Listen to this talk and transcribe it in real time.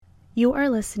You are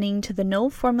listening to the No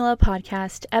Formula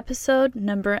Podcast, episode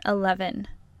number 11.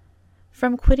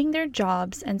 From quitting their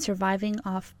jobs and surviving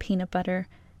off peanut butter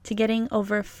to getting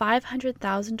over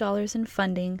 $500,000 in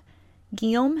funding,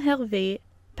 Guillaume Hervé,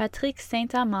 Patrick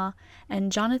Saint-Amand,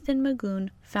 and Jonathan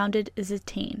Magoon founded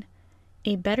Zetane,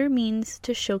 a better means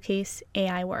to showcase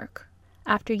AI work.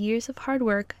 After years of hard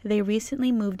work, they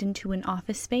recently moved into an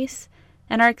office space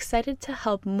and are excited to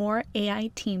help more AI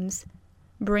teams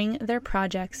bring their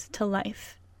projects to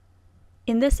life.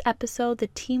 In this episode, the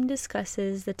team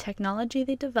discusses the technology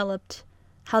they developed,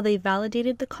 how they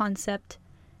validated the concept,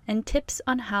 and tips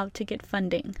on how to get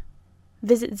funding.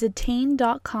 Visit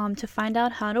Zetane.com to find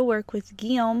out how to work with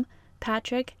Guillaume,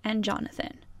 Patrick, and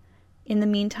Jonathan. In the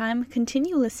meantime,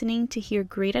 continue listening to hear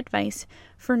great advice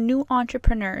for new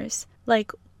entrepreneurs,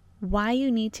 like why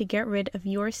you need to get rid of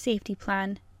your safety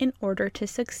plan in order to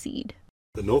succeed.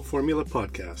 The No Formula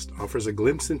Podcast offers a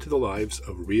glimpse into the lives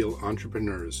of real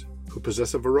entrepreneurs who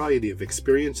possess a variety of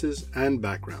experiences and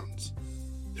backgrounds.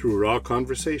 Through raw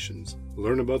conversations,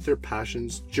 learn about their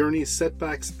passions, journeys,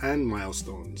 setbacks, and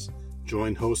milestones.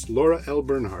 Join host Laura L.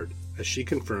 Bernhard as she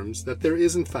confirms that there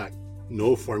is, in fact,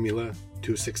 no formula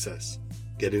to success.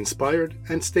 Get inspired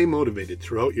and stay motivated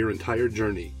throughout your entire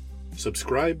journey.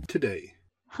 Subscribe today.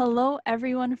 Hello,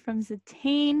 everyone from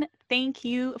Zetane. Thank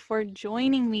you for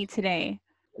joining me today.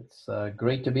 It's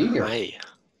great to be here. Hi.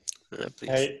 Please.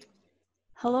 Hey.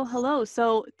 Hello.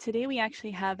 So today we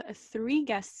actually have 3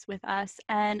 guests with us,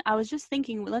 and I was just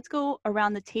thinking, let's go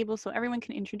around the table so everyone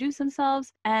can introduce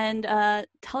themselves and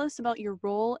tell us about your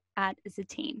role at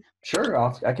Zetane. Sure,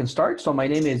 I can start. So my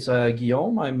name is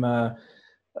Guillaume.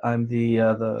 I'm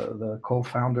the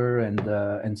co-founder and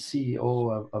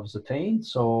CEO of Zetane.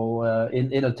 So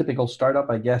in a typical startup,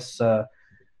 I guess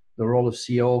the role of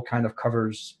CEO kind of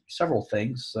covers several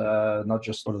things, not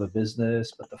just sort of the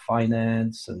business, but the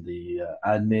finance and the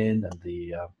admin and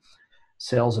the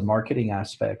sales and marketing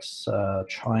aspects,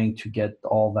 trying to get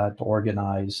all that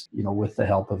organized, with the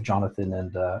help of Jonathan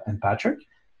and Patrick.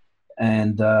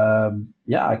 And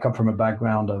I come from a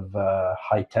background of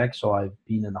high tech. So I've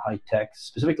been in the high tech,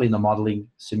 specifically in the modeling,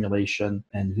 simulation,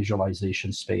 and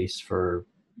visualization space for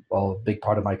a big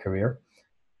part of my career.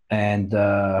 And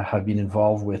have been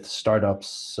involved with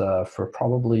startups for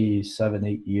probably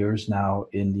 7-8 years now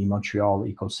in the Montreal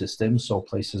ecosystem. So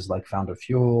places like Founder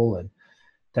Fuel and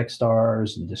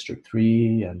Techstars and District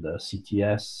 3 and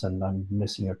CTS, and I'm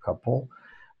missing a couple,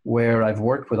 where I've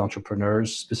worked with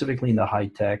entrepreneurs, specifically in the high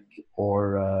tech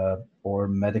or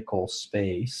medical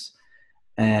space.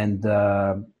 And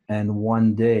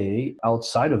one day,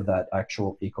 outside of that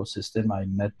actual ecosystem, I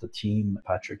met the team,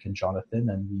 Patrick and Jonathan,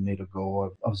 and we made a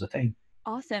go of Zetane.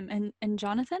 Awesome. And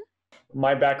Jonathan?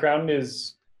 My background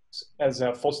is as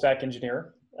a full stack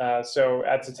engineer. So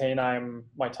at Zetane,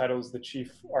 my title is the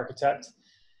chief architect.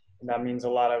 And that means a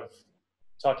lot of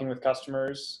talking with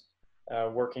customers,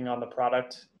 working on the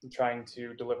product, and trying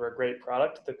to deliver a great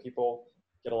product that people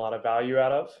get a lot of value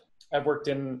out of. I've worked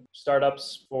in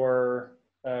startups for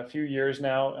a few years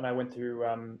now, and I went through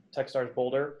Techstars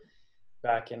Boulder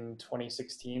back in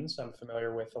 2016. So I'm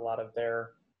familiar with a lot of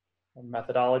their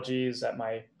methodologies at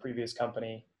my previous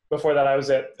company. Before that, I was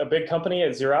at a big company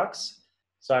at Xerox.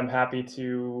 So I'm happy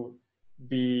to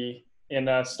be in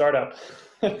a startup.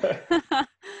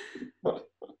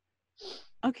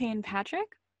 Okay, and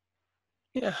Patrick?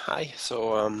 Yeah, hi.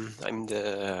 So I'm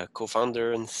the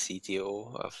co-founder and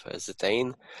CTO of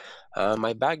Zetane.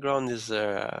 My background is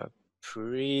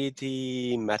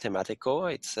pretty mathematical.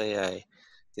 I'd say I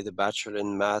did a bachelor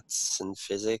in maths and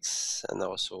physics, and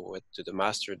also went to the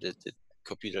master, did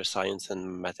computer science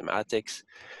and mathematics.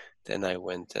 Then I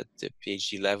went at the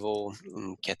PhD level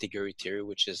in category theory,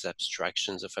 which is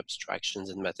abstractions of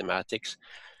abstractions in mathematics.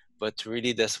 But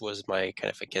really, this was my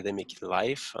kind of academic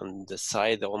life. On the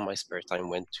side, all my spare time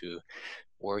went to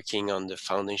working on the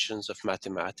foundations of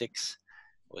mathematics.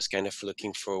 I was kind of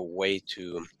looking for a way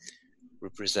to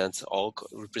represent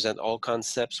all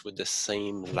concepts with the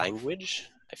same language.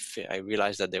 I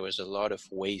realized that there was a lot of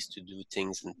ways to do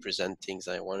things and present things.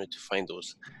 I wanted to find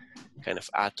those kind of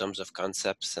atoms of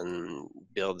concepts and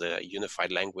build a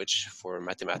unified language for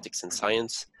mathematics and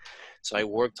science. So I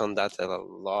worked on that a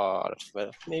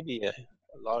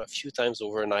few times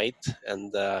overnight,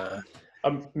 and A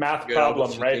math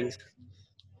problem, right?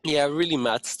 Yeah, really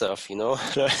math stuff,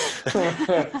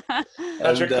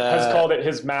 Patrick has called it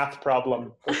his math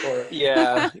problem before.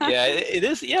 Yeah, it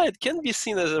is. Yeah, it can be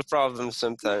seen as a problem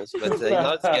sometimes, but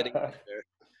it's getting better.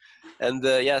 And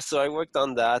so I worked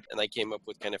on that, and I came up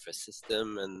with kind of a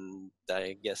system, and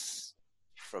I guess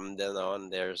from then on,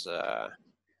 there's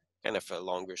kind of a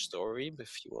longer story, but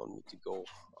if you want me to go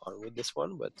on with this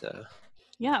one, but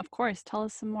Yeah, of course. Tell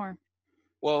us some more.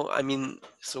 well, I mean,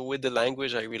 so with the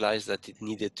language, I realized that it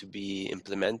needed to be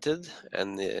implemented,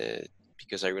 and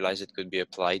because I realized it could be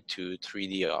applied to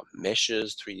 3D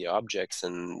meshes, 3D objects,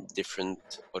 and different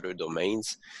other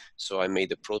domains. So I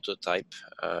made a prototype.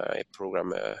 I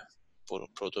programmed a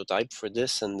prototype for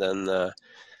this, and then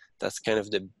that's kind of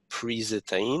the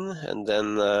pre-Zetane. And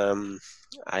then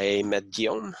I met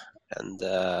Guillaume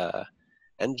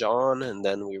and John, and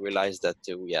then we realized that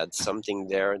we had something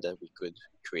there that we could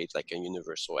create like a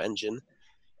universal engine.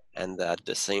 And at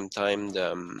the same time,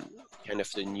 the kind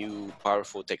of the new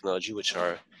powerful technology, which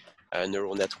are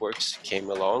neural networks, came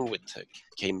along with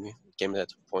came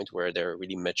at a point where they're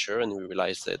really mature, and we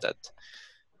realized that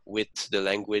with the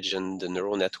language and the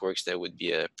neural networks, there would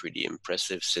be a pretty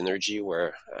impressive synergy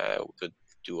where we could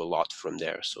do a lot from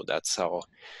there. So that's how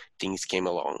things came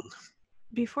along.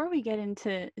 Before we get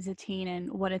into Zetane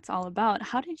and what it's all about,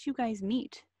 how did you guys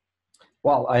meet?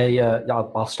 Well,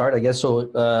 I'll start, I guess. So,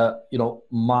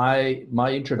 my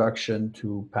introduction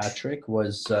to Patrick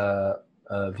was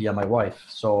via my wife.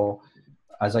 So,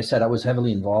 as I said, I was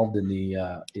heavily involved in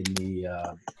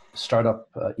the startup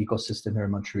ecosystem here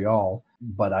in Montreal,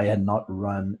 but I had not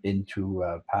run into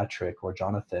Patrick or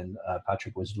Jonathan.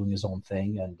 Patrick was doing his own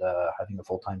thing and having a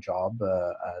full-time job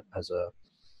as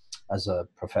a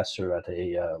professor at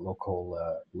a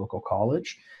local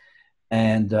college.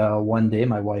 And one day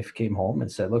my wife came home and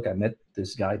said, look, I met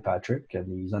this guy, Patrick, and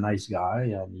he's a nice guy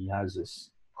and he has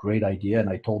this great idea. And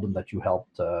I told him that you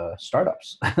helped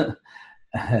startups.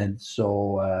 And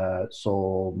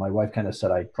so my wife kind of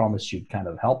said, I promised you'd kind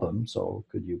of help him. So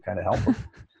could you kind of help him?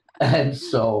 And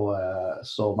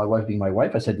so my wife being my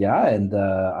wife, I said, yeah. And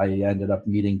I ended up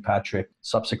meeting Patrick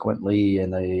subsequently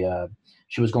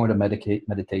she was going to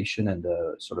meditation and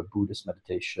sort of Buddhist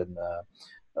meditation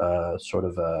sort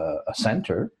of a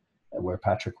center where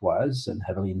Patrick was and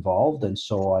heavily involved. And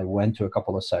so I went to a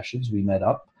couple of sessions. We met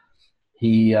up.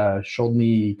 He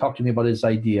talked to me about his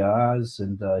ideas,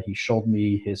 and he showed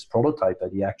me his prototype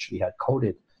that he actually had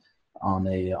coded on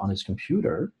his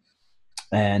computer.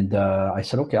 And I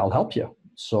said, okay, I'll help you.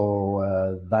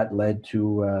 So that led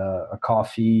to a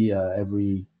coffee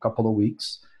every couple of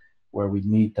weeks where we'd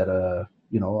meet at a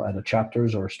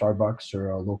Chapters or a Starbucks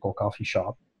or a local coffee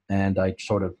shop. And I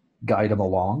sort of guide him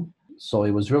along. So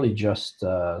it was really just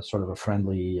sort of a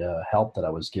friendly help that I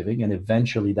was giving. And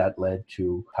eventually that led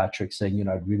to Patrick saying,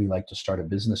 I'd really like to start a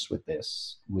business with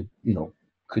this.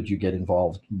 Could you get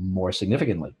involved more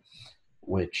significantly?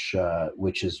 Which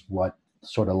is what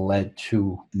sort of led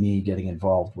to me getting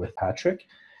involved with Patrick.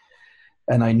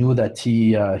 And I knew that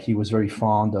he was very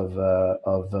fond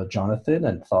of Jonathan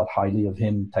and thought highly of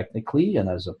him technically and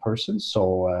as a person.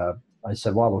 So I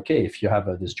said, well, okay, if you have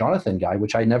this Jonathan guy,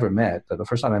 which I never met. The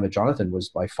first time I met Jonathan was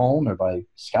by phone or by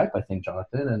Skype, I think,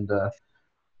 Jonathan. And,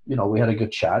 we had a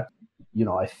good chat.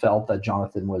 I felt that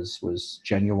Jonathan was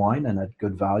genuine and had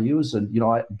good values. And,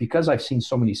 because I've seen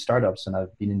so many startups and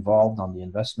I've been involved on the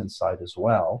investment side as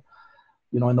well,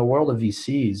 in the world of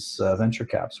VCs, venture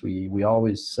caps, we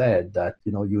always said that,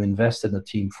 you invest in the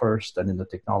team first and in the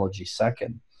technology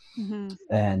second. Mm-hmm.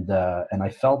 And I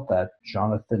felt that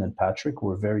Jonathan and Patrick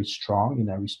were very strong in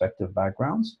their respective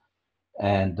backgrounds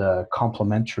and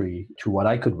complementary to what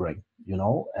I could bring,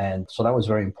 and so that was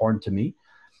very important to me.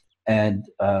 And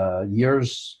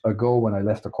years ago, when I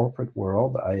left the corporate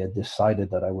world, I had decided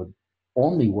that I would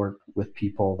only work with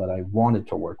people that I wanted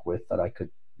to work with, that I could,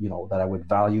 that I would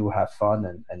value, have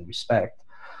fun, and respect.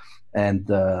 And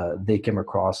they came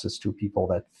across as two people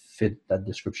that fit that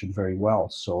description very well.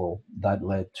 So that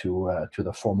led to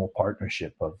the formal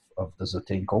partnership of the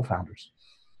Zetane co-founders.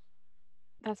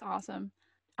 That's awesome.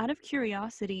 Out of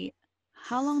curiosity,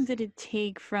 how long did it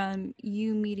take from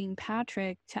you meeting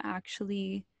Patrick to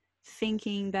actually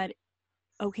thinking that,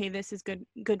 okay, this is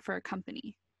good for a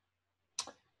company?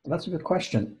 That's a good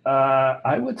question.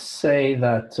 I would say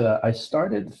that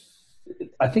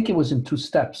I think it was in two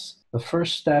steps. The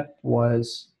first step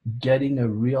was getting a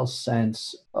real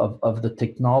sense of the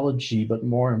technology, but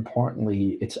more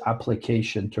importantly, its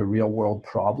application to real world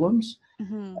problems.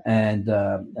 Mm-hmm.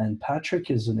 And Patrick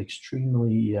is an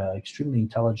extremely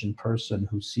intelligent person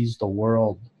who sees the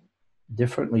world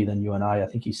differently than you and I. I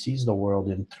think he sees the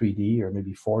world in 3D or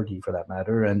maybe 4D for that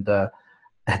matter.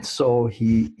 And so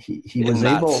he was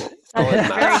able.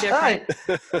 Very different.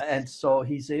 And so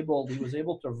he was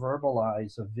able to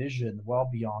verbalize a vision well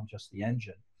beyond just the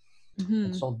engine. Mm-hmm.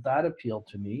 And so that appealed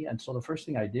to me. And so the first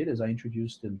thing I did is I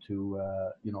introduced him to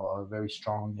a very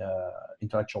strong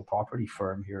intellectual property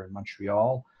firm here in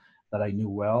Montreal that I knew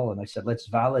well. And I said, let's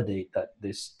validate that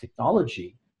this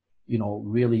technology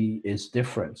really is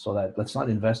different. So that let's not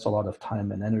invest a lot of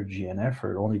time and energy and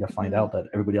effort only to find out that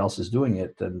everybody else is doing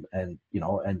it and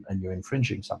you're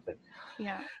infringing something.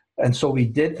 Yeah. And so we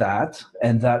did that,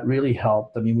 and that really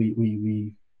helped. I mean,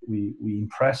 we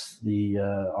impressed the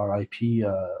our IP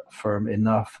firm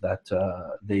enough that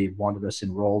they wanted us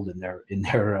enrolled in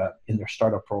their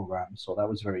startup program. So that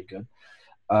was very good.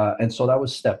 And so that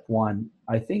was step one.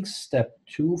 I think step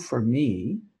two for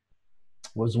me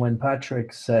was when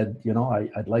Patrick said,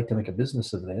 I'd like to make a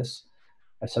business of this.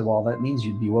 I said, well, that means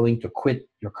you'd be willing to quit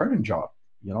your current job.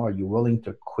 Are you willing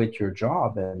to quit your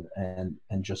job and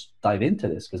just dive into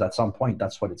this? Because at some point,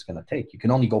 that's what it's going to take. You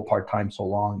can only go part-time so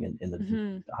long in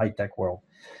the high-tech world.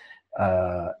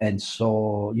 And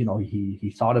so,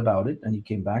 he thought about it, and he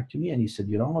came back to me and he said,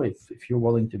 if you're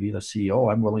willing to be the CEO,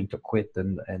 I'm willing to quit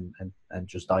and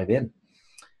just dive in.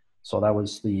 So that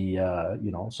was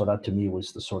so that to me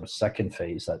was the sort of second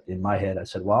phase that in my head, I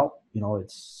said, well,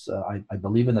 it's, I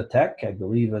believe in the tech, I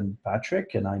believe in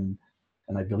Patrick, and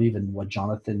I believe in what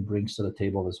Jonathan brings to the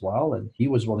table as well. And he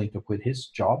was willing to quit his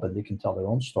job, and they can tell their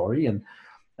own story. And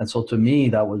so to me,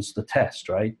 that was the test,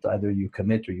 right? Either you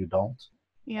commit or you don't.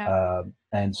 Yeah.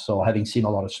 And so having seen a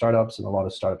lot of startups and a lot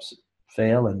of startups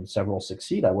fail and several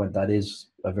succeed, I went, that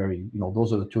is a very,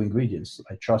 those are the two ingredients.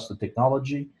 I trust the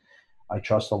technology. I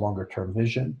trust the longer term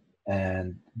vision,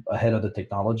 and ahead of the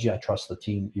technology, I trust the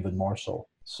team even more so.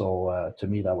 So to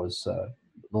me, that was,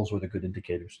 those were the good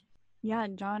indicators. Yeah.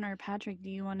 John or Patrick, do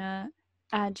you want to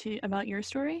add about your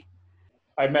story?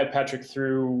 I met Patrick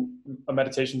through a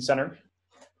meditation center.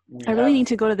 I really need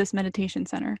to go to this meditation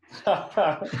center.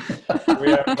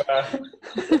 We have,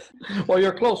 well,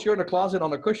 you're close. You're in a closet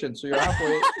on a cushion, so you're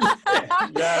halfway.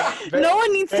 Yeah, no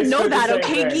one needs to know that,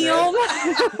 okay, Guillaume?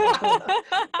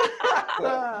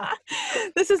 Right?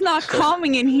 This is not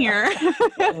calming in here.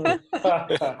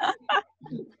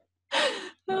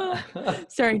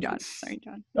 Sorry, John.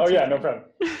 Oh, yeah, no problem.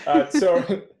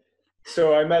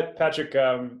 So I met Patrick.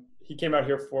 He came out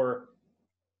here for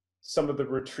some of the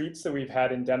retreats that we've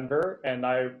had in Denver, and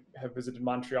I have visited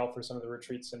Montreal for some of the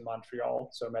retreats in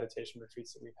Montreal, so meditation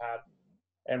retreats that we've had.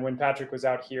 And when Patrick was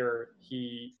out here,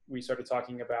 we started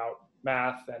talking about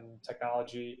math and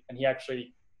technology, and he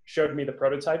actually showed me the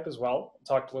prototype as well,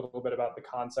 talked a little bit about the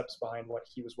concepts behind what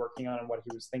he was working on and what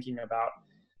he was thinking about.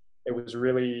 It was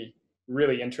really,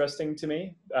 really interesting to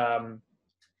me.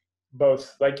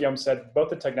 Both, like Guillaume said,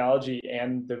 both the technology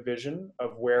and the vision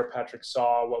of where Patrick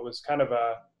saw what was kind of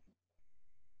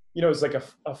it was like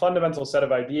a fundamental set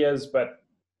of ideas, but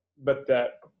the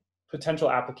potential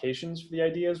applications for the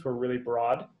ideas were really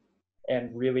broad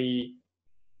and really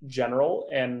general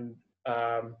and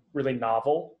really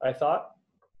novel, I thought.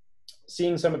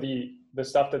 Seeing some of the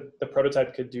stuff that the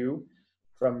prototype could do,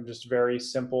 from just very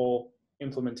simple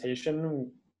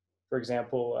implementation, for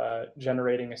example,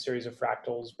 generating a series of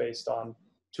fractals based on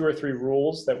 2 or 3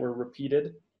 rules that were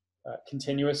repeated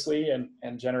continuously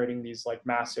and generating these like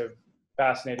massive,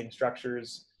 fascinating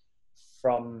structures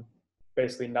from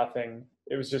basically nothing.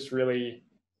 It was really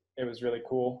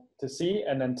cool to see.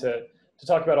 And then to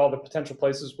talk about all the potential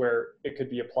places where it could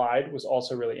be applied was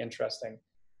also really interesting.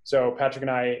 So Patrick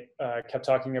and I kept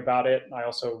talking about it. I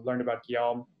also learned about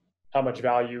Guillaume, how much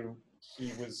value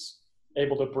he was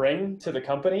able to bring to the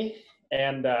company.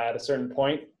 And at a certain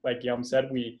point, like Guillaume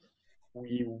said, we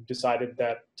decided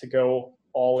that to go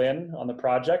all in on the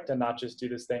project and not just do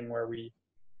this thing where we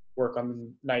work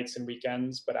on nights and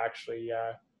weekends, but actually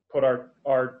put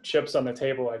our chips on the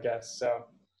table, I guess.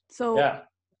 So yeah.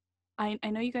 I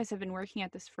know you guys have been working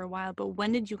at this for a while, but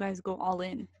when did you guys go all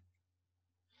in?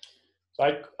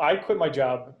 So I quit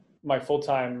my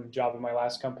full-time job in my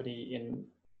last company in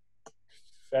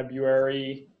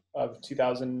February of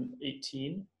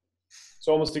 2018.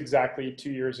 So almost exactly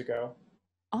 2 years ago.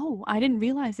 Oh, I didn't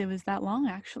realize it was that long,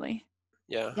 actually.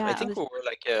 Yeah, I think we were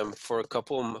like for a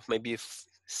couple, maybe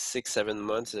 6-7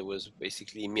 months. It was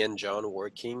basically me and John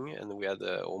working, and we had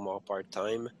Omar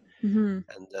part-time. Mm-hmm.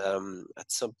 And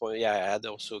at some point, yeah, I had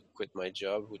also quit my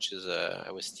job, which is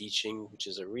I was teaching, which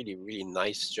is a really, really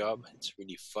nice job. It's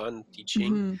really fun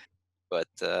teaching. Mm-hmm. But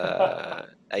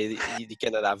you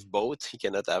cannot have both. You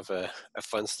cannot have a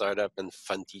fun startup and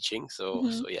fun teaching. So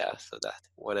that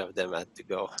one of them had to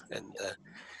go.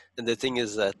 And the thing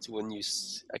is that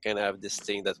I kind of have this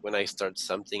thing that when I start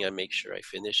something, I make sure I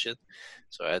finish it.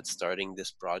 So I had starting this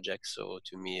project. So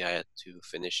to me, I had to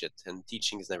finish it. And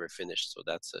teaching is never finished. So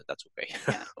that's okay.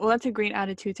 Yeah. Well, that's a great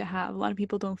attitude to have. A lot of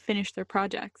people don't finish their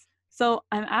projects. So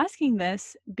I'm asking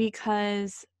this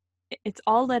because it's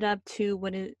all led up to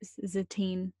what is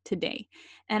Zetane today.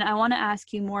 And I want to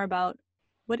ask you more about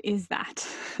what is that?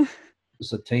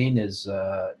 Zetane is,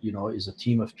 is a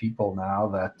team of people now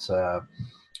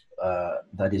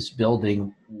that is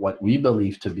building what we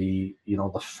believe to be,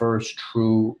 the first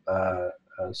true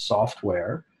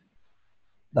software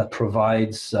that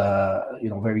provides,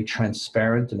 very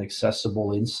transparent and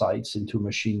accessible insights into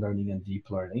machine learning and deep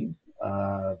learning,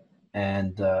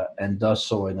 and does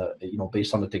so in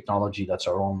based on the technology that's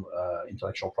our own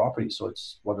intellectual property. So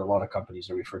it's what a lot of companies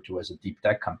are referred to as a deep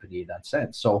tech company in that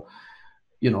sense. So,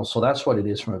 so that's what it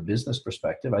is from a business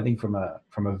perspective. I think from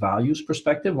a values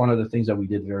perspective, one of the things that we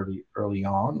did very early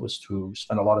on was to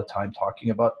spend a lot of time talking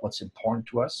about what's important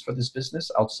to us for this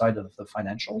business outside of the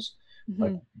financials. Mm-hmm.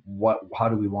 Like how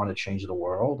do we want to change the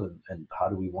world, and how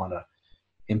do we want to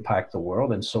impact the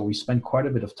world? And so we spent quite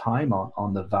a bit of time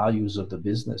on the values of the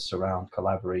business around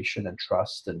collaboration and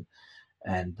trust and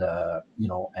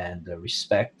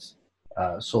respect.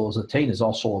 So Zetane is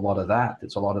also a lot of that.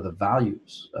 It's a lot of the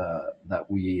values that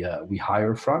we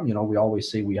hire from. We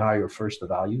always say we hire first the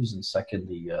values and second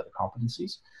the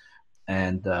competencies.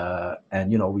 And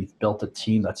we've built a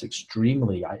team that's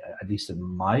extremely, at least in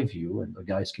my view, and the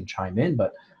guys can chime in,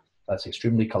 but that's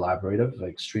extremely collaborative,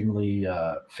 extremely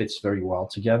fits very well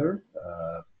together,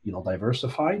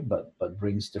 diversified, but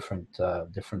brings different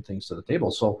things to the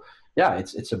table. So yeah,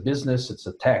 it's a business, it's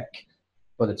a tech,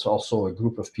 but it's also a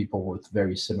group of people with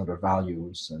very similar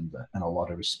values and a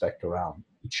lot of respect around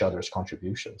each other's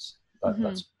contributions.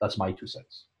 That's my 2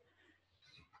 cents.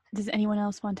 Does anyone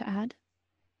else want to add?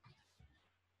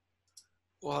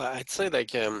 Well, I'd say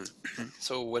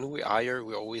so when we hire,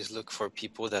 we always look for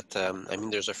people that,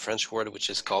 there's a French word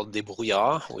which is called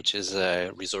débrouillard, which is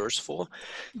resourceful.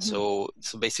 Mm-hmm.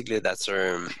 So basically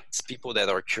it's people that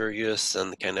are curious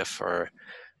and kind of are,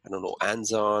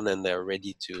 hands-on, and they're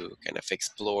ready to kind of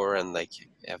explore and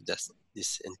have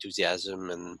this enthusiasm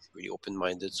and really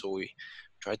open-minded. So we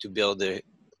try to build the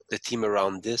team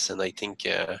around this, and I think,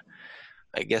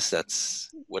 I guess that's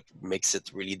what makes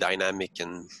it really dynamic,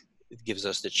 and it gives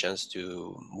us the chance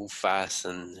to move fast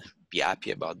and be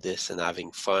happy about this and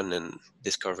having fun and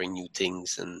discovering new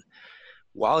things, and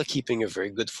while keeping a very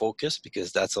good focus,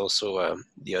 because that's also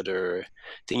the other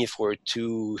thing. If we're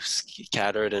too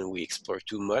scattered and we explore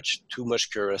too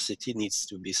much curiosity needs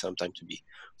to be sometimes to be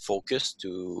focused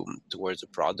towards a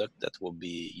product that will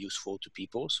be useful to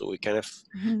people. So we kind of,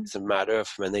 it's a matter of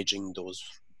managing those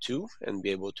two and be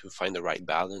able to find the right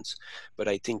balance. But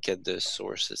I think at the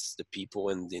source, it's the people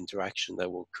and the interaction that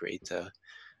will create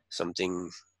something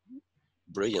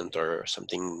brilliant or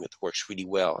something that works really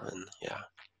well. And yeah.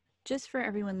 Just for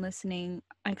everyone listening,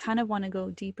 I kind of want to go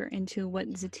deeper into what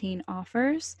Zetane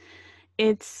offers.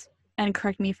 It's, and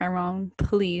correct me if I'm wrong,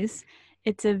 please,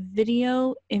 it's a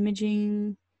video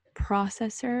imaging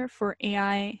processor for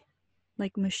AI,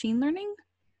 like machine learning?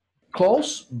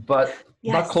 Close, but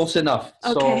not close enough.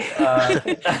 Okay.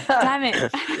 So, damn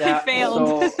it, yeah, I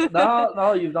failed. So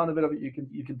no, you've done a bit of it.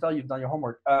 You can tell you've done your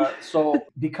homework. So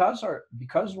because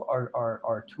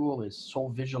our tool is so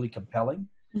visually compelling,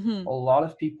 Mm-hmm. a lot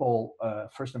of people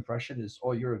first impression is,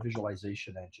 oh, you're a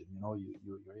visualization engine.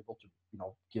 You're able to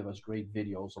give us great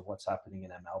videos of what's happening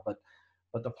in ML,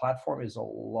 but the platform is a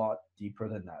lot deeper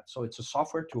than that. So it's a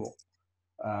software tool.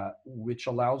 Which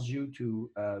allows you to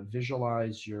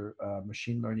visualize your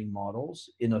machine learning models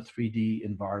in a 3D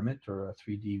environment, or a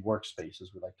 3D workspace,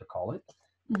 as we like to call it.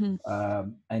 Mm-hmm.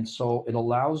 And so it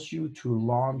allows you to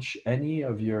launch any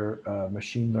of your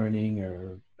machine learning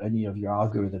or any of your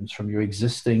algorithms from your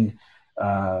existing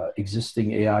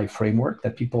AI framework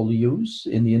that people use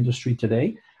in the industry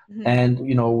today. Mm-hmm. And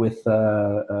with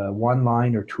 1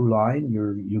 line or 2 line,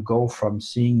 you go from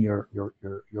seeing your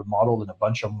model in a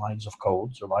bunch of lines of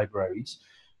codes or libraries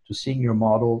to seeing your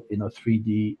model in a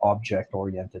 3D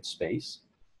object-oriented space,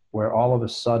 where all of a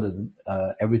sudden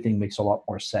everything makes a lot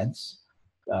more sense.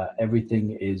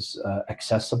 Everything is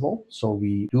accessible. So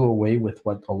we do away with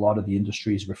what a lot of the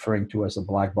industry is referring to as a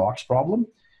black box problem.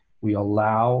 We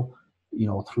allow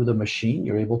through the machine,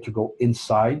 you're able to go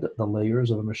inside the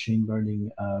layers of a machine learning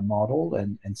model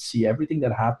and see everything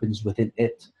that happens within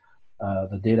it,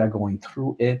 the data going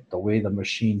through it, the way the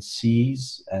machine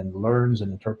sees and learns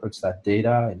and interprets that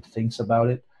data and thinks about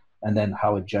it, and then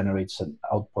how it generates an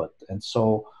output. And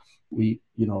so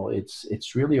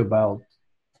it's really about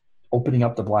opening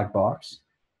up the black box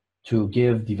to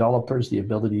give developers the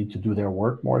ability to do their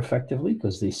work more effectively,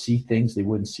 because they see things they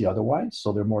wouldn't see otherwise.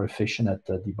 So they're more efficient at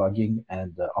debugging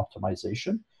and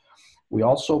optimization. We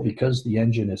also, because the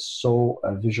engine is so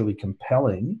visually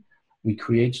compelling, we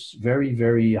create very,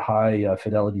 very high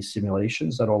fidelity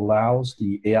simulations that allows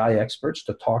the AI experts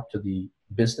to talk to the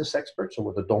business experts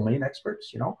or the domain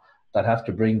experts, that have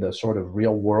to bring the sort of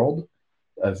real world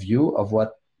view of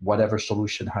whatever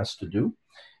solution has to do.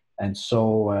 And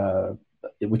so,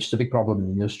 which is a big problem in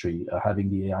the industry, having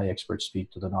the AI experts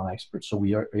speak to the non-experts. So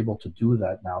we are able to do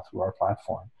that now through our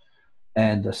platform.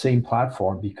 And the same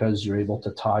platform, because you're able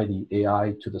to tie the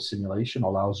AI to the simulation,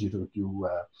 allows you to do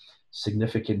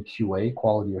significant QA,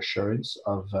 quality assurance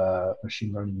of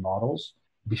machine learning models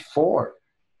before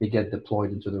they get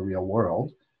deployed into the real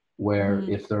world, where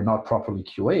if they're not properly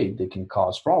QA'd, they can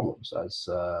cause problems, as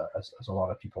a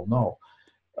lot of people know.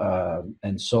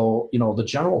 And so, the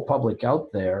general public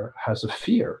out there has a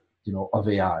fear, of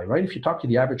AI, right? If you talk to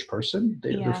the average person,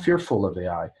 they're fearful of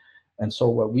AI. And so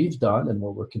what we've done and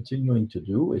what we're continuing to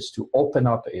do is to open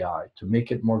up AI, to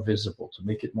make it more visible, to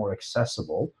make it more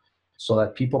accessible, so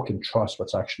that people can trust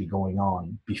what's actually going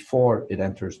on before it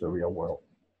enters the real world.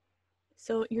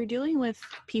 So you're dealing with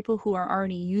people who are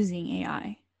already using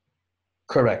AI.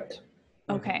 Correct.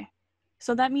 Okay.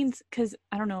 So that means, because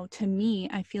I don't know, to me,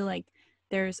 I feel like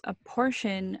there's a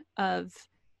portion of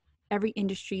every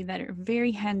industry that are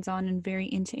very hands-on and very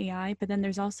into AI, but then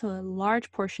there's also a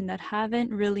large portion that haven't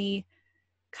really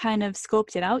kind of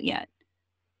scoped it out yet.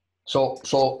 So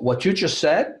what you just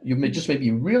said, you may just made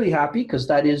me really happy, because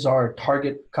that is our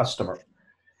target customer.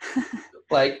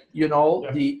 Like,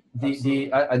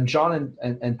 and John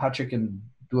and Patrick can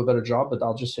do a better job, but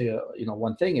I'll just say,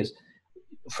 one thing is,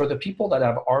 for the people that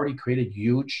have already created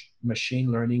huge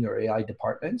machine learning or AI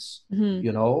departments,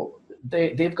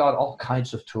 they've got all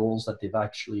kinds of tools that they've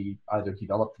actually either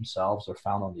developed themselves or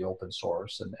found on the open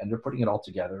source, and they're putting it all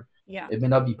together. Yeah. It may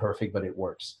not be perfect, but it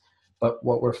works. But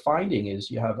what we're finding is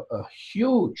you have a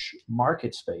huge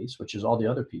market space, which is all the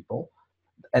other people,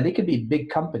 and they could be big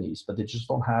companies, but they just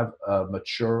don't have a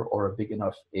mature or a big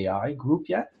enough AI group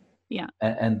yet. Yeah.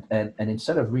 And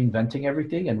instead of reinventing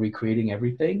everything and recreating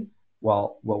everything,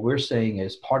 well, what we're saying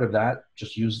is, part of that,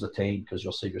 just use the Zetane, because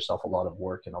you'll save yourself a lot of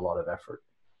work and a lot of effort.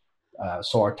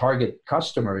 So our target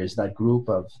customer is that group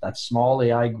that small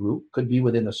AI group, could be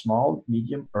within a small,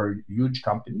 medium, or huge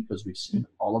company, because we've seen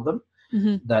all of them,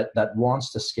 that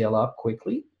wants to scale up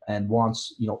quickly and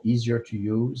wants, easier to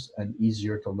use and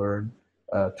easier to learn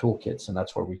toolkits, and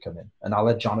that's where we come in. And I'll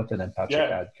let Jonathan and Patrick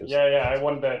add. I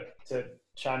wanted to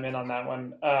chime in on that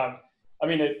one.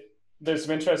 There's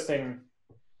some interesting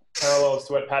parallels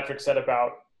to what Patrick said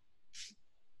about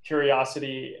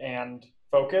curiosity and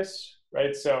focus,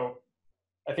 right? So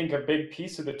I think a big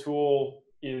piece of the tool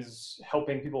is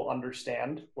helping people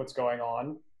understand what's going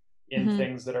on in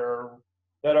things that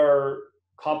are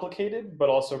complicated, but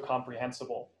also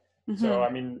comprehensible. So,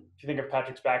 if you think of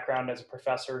Patrick's background as a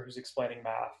professor who's explaining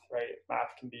math, right? Math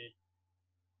can be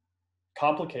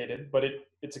complicated, but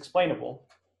it's explainable.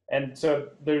 And so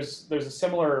there's a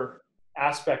similar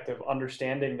aspect of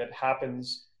understanding that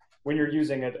happens when you're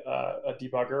using a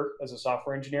debugger as a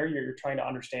software engineer. You're trying to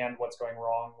understand what's going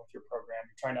wrong with your program.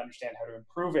 You're trying to understand how to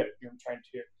improve it. You're trying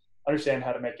to understand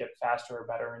how to make it faster or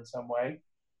better in some way.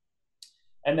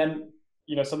 And then,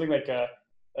 something like a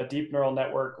deep neural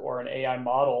network or an AI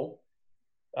model,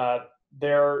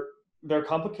 they're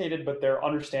complicated, but they're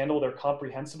understandable, they're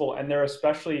comprehensible, and they're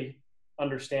especially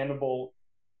understandable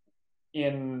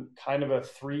in kind of a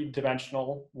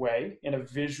three-dimensional way, in a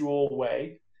visual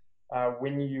way.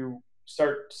 When you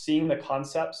start seeing the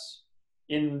concepts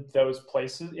in those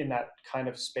places, in that kind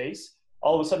of space,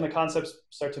 all of a sudden the concepts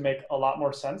start to make a lot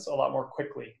more sense a lot more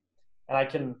quickly. And I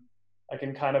can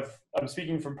I'm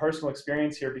speaking from personal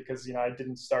experience here, because I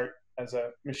didn't start as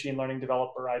a machine learning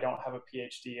developer. I don't have a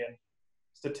PhD in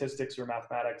statistics or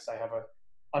mathematics. I have an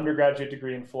undergraduate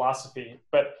degree in philosophy.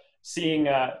 But seeing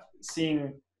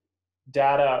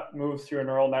data move through a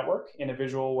neural network in a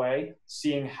visual way,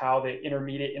 seeing how the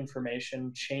intermediate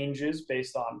information changes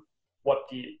based on what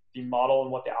the model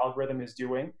and what the algorithm is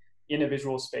doing in a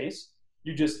visual space,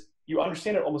 you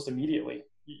understand it almost immediately.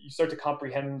 You start to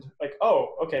comprehend, like,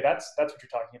 oh, okay, that's what you're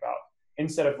talking about.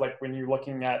 Instead of like when you're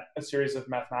looking at a series of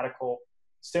mathematical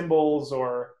symbols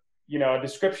or a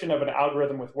description of an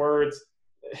algorithm with words,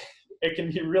 it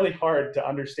can be really hard to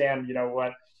understand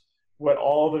what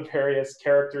all the various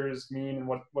characters mean and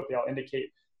what they all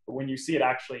indicate. But when you see it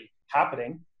actually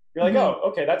happening, you're like, oh,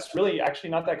 okay, that's really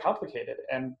actually not that complicated.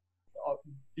 And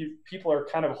people are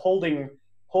kind of holding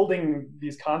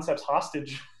these concepts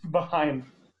hostage behind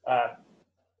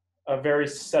a very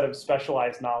set of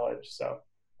specialized knowledge. So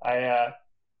I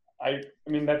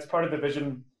mean, that's part of the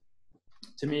vision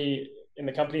to me in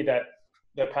the company that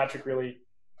Patrick really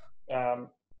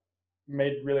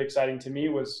made really exciting to me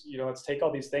was, let's take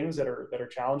all these things that are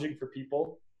challenging for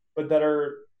people, but that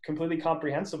are completely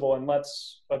comprehensible, and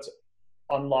let's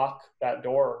unlock that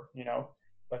door.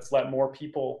 Let's let more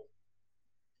people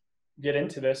get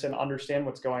into this and understand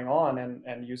what's going on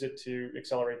and use it to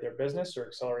accelerate their business or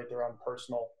accelerate their own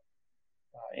personal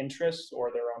interests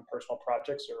or their own personal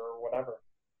projects or whatever.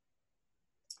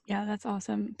 Yeah, that's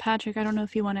awesome. Patrick, I don't know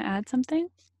if you want to add something.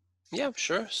 Yeah,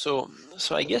 sure. So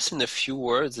I guess in a few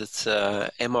words, it's a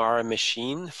MRI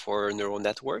machine for neural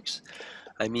networks.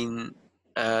 I mean,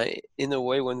 in a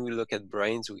way, when we look at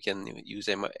brains, we can use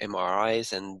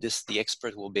MRIs, and the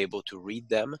expert will be able to read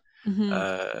them,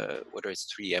 whether it's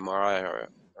 3D MRI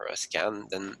or a scan.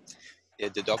 Then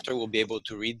the doctor will be able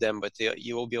to read them, but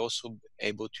you will be also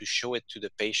able to show it to the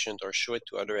patient or show it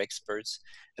to other experts,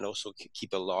 and also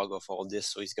keep a log of all this.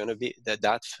 So it's going to be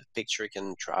that picture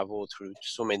can travel through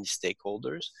so many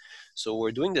stakeholders. So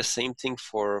we're doing the same thing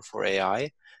for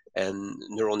AI and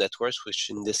neural networks, which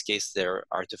in this case they're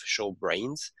artificial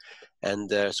brains, and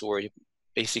so we're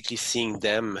basically seeing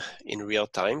them in real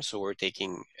time. So we're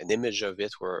taking an image of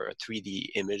it, or a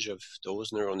 3D image of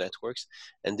those neural networks,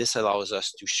 and this allows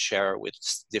us to share with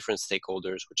different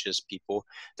stakeholders, which is people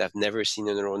that have never seen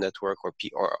a neural network,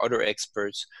 or other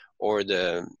experts, or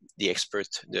the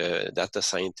data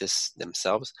scientists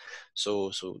themselves.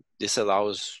 So this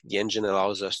the engine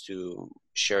allows us to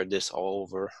share this all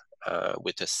over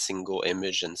with a single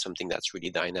image and something that's really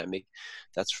dynamic.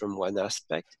 That's from one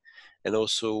aspect. And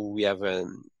also we have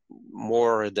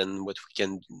more than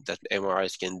that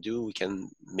MRIs can do. We can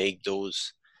make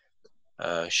those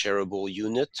shareable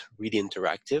unit really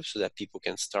interactive, so that people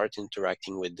can start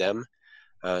interacting with them.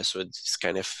 So it's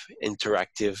kind of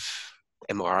interactive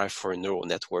MRI for neural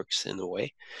networks in a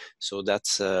way. So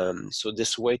that's so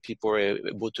this way people are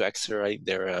able to accelerate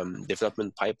their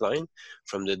development pipeline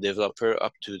from the developer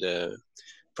up to the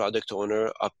product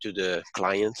owner, up to the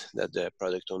client that the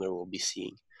product owner will be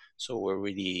seeing. So we're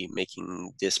really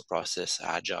making this process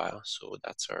agile. So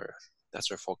that's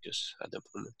our focus at the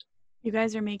moment. You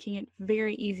guys are making it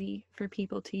very easy for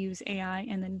people to use AI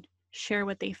and then share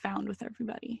what they found with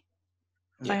everybody.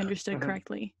 If I understood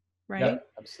correctly, right? Yeah,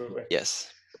 absolutely.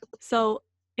 Yes. So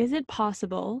is it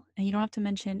possible, and you don't have to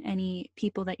mention any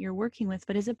people that you're working with,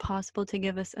 but is it possible to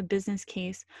give us a business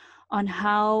case on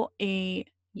how a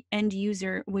end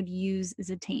user would use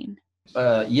Zetane?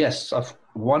 Yes,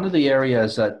 one of the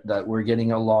areas that we're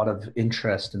getting a lot of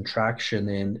interest and traction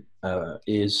in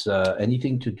is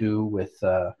anything to do with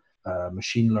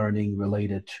machine learning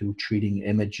related to treating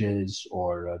images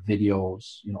or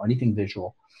videos, anything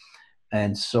visual.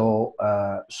 And so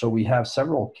we have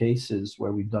several cases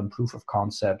where we've done proof of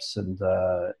concepts and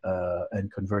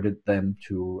converted them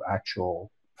to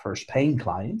actual first paying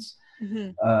clients,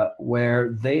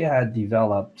 where they had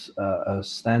developed a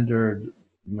standard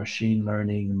machine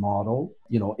learning model,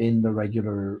 in the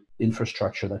regular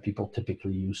infrastructure that people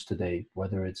typically use today,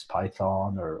 whether it's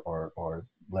Python or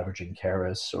leveraging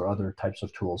Keras or other types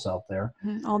of tools out there.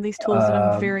 All these tools that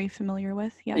I'm very familiar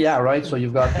with. Yes. Yeah, right. So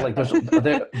you've got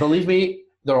believe me,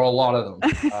 there are a lot of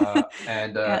them,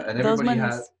 and everybody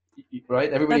has,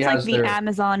 right? Everybody that's has like the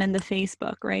Amazon and the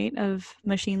Facebook, right, of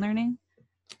machine learning.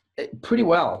 Pretty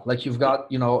well. Like you've got,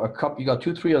 you got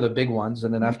 2-3 of the big ones,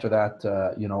 and then after that,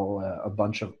 a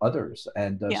bunch of others.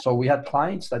 And so we had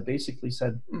clients that basically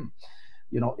said,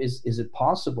 is it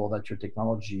possible that your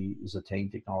technology,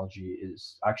 Zetane technology,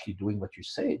 is actually doing what you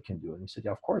say it can do? And we said,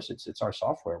 yeah, of course, it's our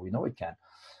software. We know it can.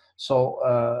 So,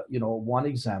 one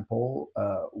example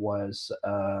was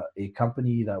a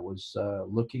company that was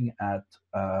looking at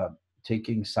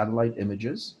taking satellite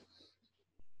images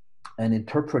and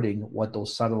interpreting what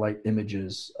those satellite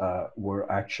images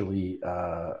were actually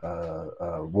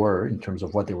were in terms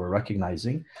of what they were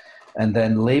recognizing, and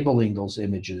then labeling those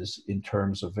images in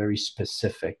terms of very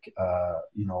specific,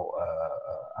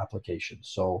 applications.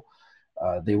 So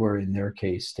they were, in their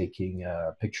case, taking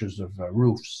pictures of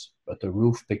roofs, but the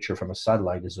roof picture from a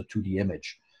satellite is a 2D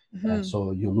image. And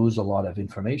so you lose a lot of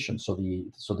information. So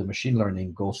the machine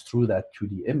learning goes through that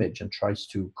 2D image and tries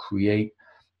to create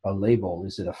a label.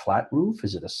 Is it a flat roof?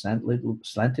 Is it a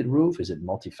slanted roof? Is it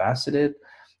multifaceted?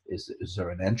 Is there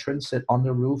an entrance on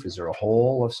the roof? Is there a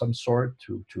hole of some sort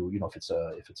to if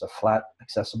it's a flat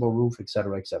accessible roof, et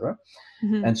cetera, et cetera.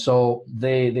 And so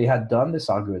they had done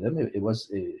this algorithm. It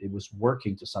was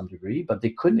working to some degree, but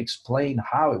they couldn't explain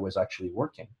how it was actually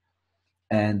working.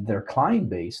 And their client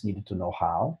base needed to know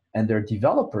how, and their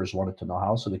developers wanted to know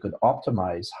how, so they could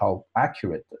optimize how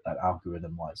accurate that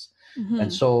algorithm was.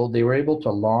 And so they were able to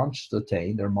launch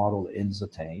Zetane, their model in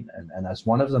Zetane. And as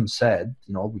one of them said,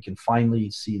 we can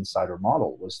finally see inside our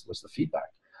model was the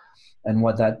feedback. And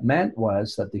what that meant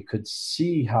was that they could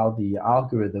see how the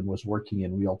algorithm was working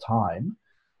in real time.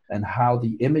 and how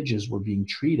the images were being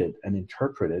treated and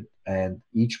interpreted, and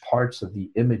each parts of the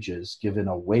images given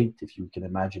a weight, if you can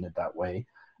imagine it that way,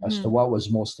 as to what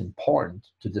was most important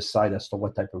to decide as to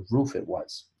what type of roof it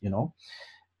was, you know.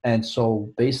 And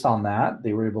so based on that,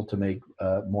 they were able to make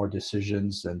more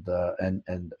decisions and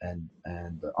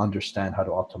understand how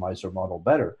to optimize their model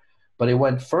better. But it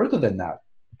went further than that.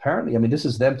 Apparently, I mean, this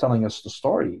is them telling us the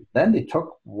story. Then they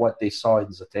took what they saw in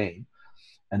Zetane,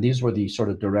 and these were the sort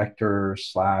of director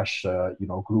slash,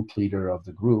 group leader of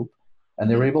the group. And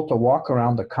they were able to walk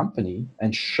around the company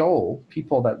and show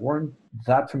people that weren't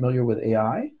that familiar with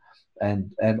AI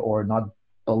and or not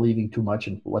believing too much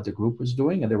in what the group was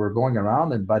doing. And they were going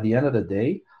around, and by the end of the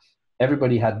day,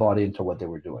 everybody had bought into what they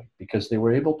were doing, because they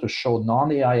were able to show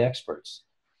non-AI experts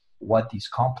what these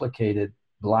complicated,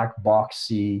 black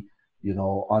boxy,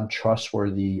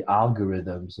 untrustworthy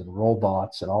algorithms and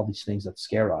robots and all these things that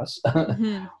scare us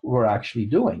were actually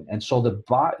doing. And so the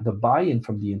buy-in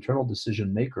from the internal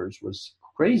decision makers was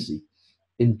crazy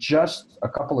in just a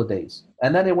couple of days.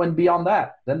 And then it went beyond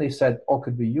that. Then they said,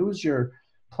 could we use your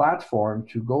platform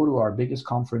to go to our biggest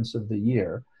conference of the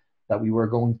year that we were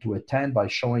going to attend by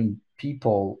showing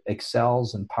people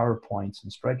Excels and PowerPoints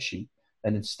and spreadsheet,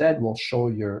 and instead we'll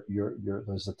show the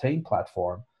Zetane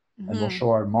platform. And we'll show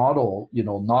our model,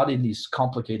 not in these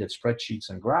complicated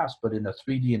spreadsheets and graphs, but in a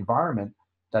 3D environment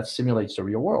that simulates the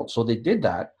real world. So they did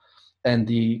that, and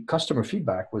the customer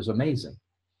feedback was amazing.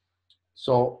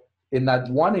 So in that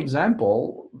one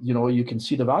example, you can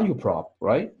see the value prop,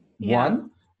 right? Yeah. One,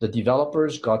 the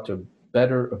developers got a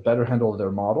better handle of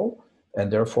their model,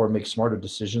 and therefore make smarter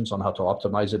decisions on how to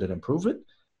optimize it and improve it.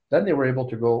 Then they were able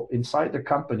to go inside the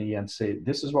company and say,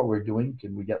 this is what we're doing.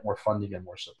 Can we get more funding and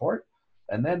more support?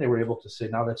 And then they were able to say,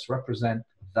 now let's represent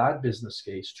that business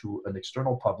case to an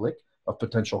external public of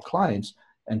potential clients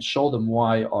and show them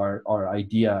why our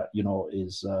idea,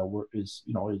 is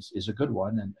a good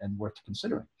one and worth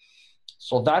considering.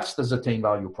 So that's the Zetane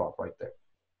value prop right there.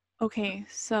 Okay,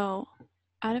 so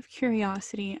out of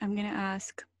curiosity, I'm going to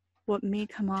ask what may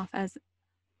come off as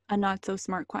a not so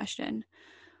smart question.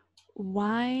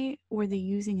 Why were they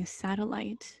using a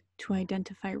satellite to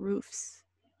identify roofs?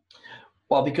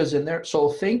 Well, because so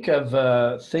think of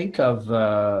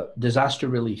disaster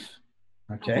relief.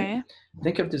 Okay.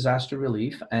 Think of disaster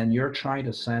relief, and you're trying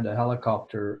to send a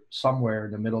helicopter somewhere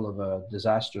in the middle of a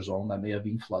disaster zone that may have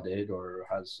been flooded or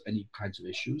has any kinds of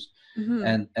issues.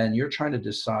 And you're trying to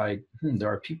decide, there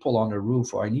are people on the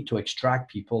roof, or I need to extract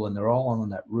people and they're all on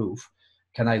that roof.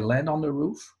 Can I land on the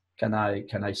roof? Can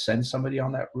I send somebody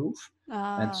on that roof?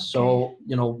 And so,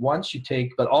 once you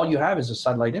take, but all you have is a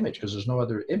satellite image, because there's no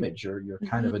other image. You're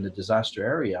kind of in a disaster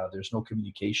area. There's no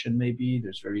communication, maybe.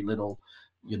 There's very little,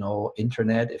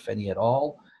 internet, if any at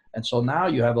all. And so now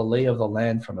you have a lay of the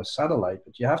land from a satellite,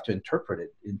 but you have to interpret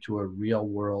it into a real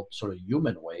world sort of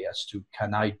human way as to,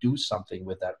 can I do something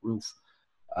with that roof?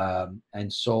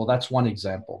 And so that's one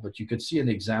example. But you could see an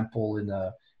example in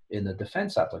a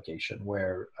defense application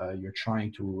where you're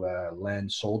trying to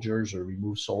land soldiers or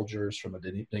remove soldiers from a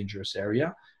dangerous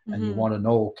area, and you want to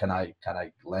know, can I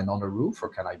land on the roof, or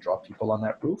can I drop people on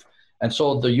that roof? And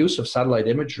so the use of satellite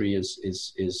imagery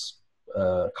is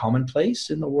commonplace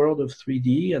in the world of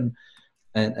 3D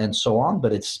and so on,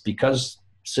 but it's because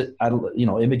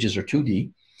images are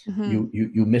 2D.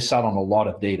 You miss out on a lot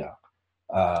of data,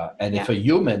 and if a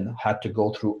human had to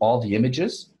go through all the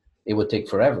images, it would take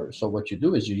forever. So what you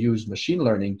do is you use machine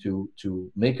learning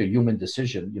to make a human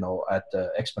decision, at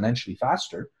exponentially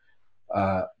faster.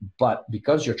 But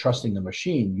because you're trusting the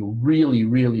machine, you really,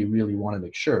 really, really want to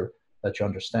make sure that you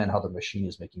understand how the machine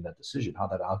is making that decision, how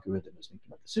that algorithm is making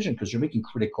that decision, because you're making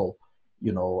critical,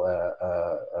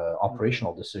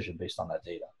 operational decision based on that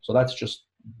data. So that's just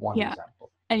one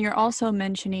example. And you're also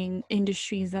mentioning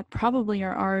industries that probably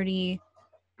are already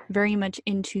very much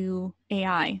into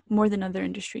AI more than other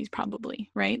industries,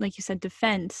 probably, right? Like you said,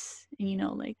 defense,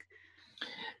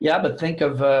 Yeah, but think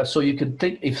of, so you can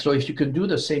think, if you can do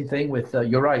the same thing with,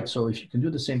 you're right. So if you can do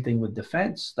the same thing with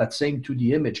defense, that same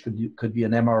 2D image could be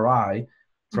an MRI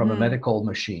from a medical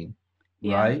machine,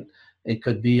 right? It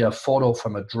could be a photo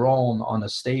from a drone on a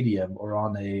stadium or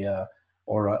on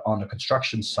a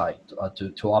construction site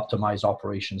to optimize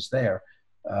operations there.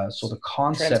 So the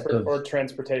concept of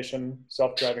transportation,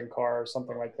 self-driving car,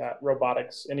 something like that,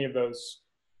 robotics, any of those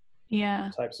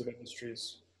types of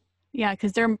industries. Yeah,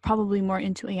 because they're probably more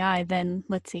into AI than,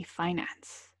 let's say,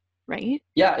 finance, right?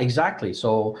 Yeah, exactly.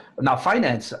 So now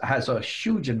finance has a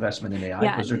huge investment in AI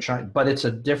because they're trying, but it's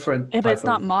a different. But it's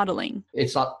not modeling.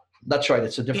 It's not. That's right.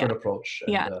 It's a different approach.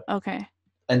 And, okay.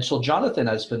 And so Jonathan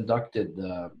has conducted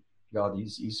God,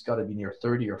 he's got to be near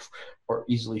 30 or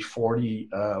easily 40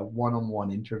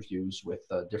 one-on-one interviews with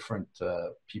different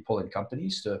people and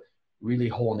companies to really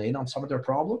hone in on some of their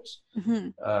problems. Mm-hmm.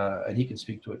 And he can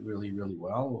speak to it really, really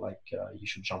well. Like he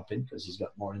should jump in because he's got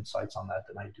more insights on that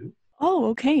than I do. Oh,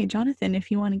 okay. Jonathan, if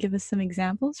you want to give us some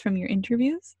examples from your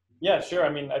interviews. Yeah, sure. I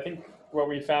mean, I think what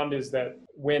we found is that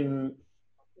when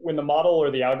the model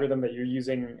or the algorithm that you're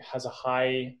using has a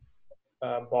high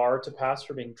bar to pass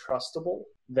for being trustable,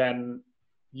 then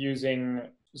using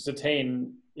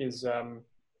Zetane is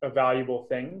a valuable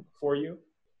thing for you.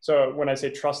 So when I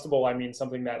say trustable, I mean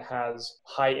something that has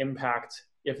high impact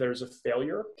if there's a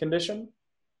failure condition.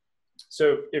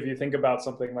 So if you think about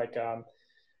something like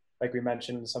we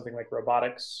mentioned, something like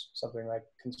robotics, something like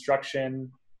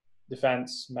construction,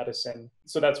 defense, medicine.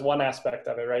 So that's one aspect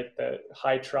of it, right? The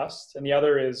high trust, and the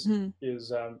other is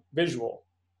visual.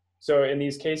 So in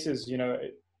these cases, you know,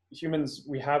 humans,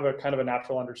 we have a kind of a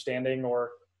natural understanding,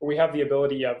 or we have the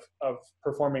ability of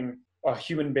performing a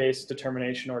human-based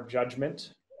determination or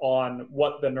judgment on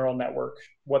what the neural network,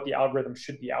 what the algorithm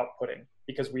should be outputting,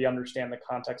 because we understand the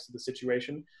context of the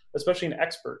situation, especially an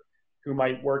expert who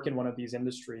might work in one of these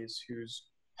industries who's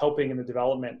helping in the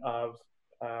development of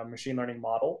a machine learning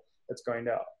model that's going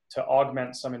to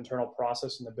augment some internal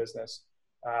process in the business.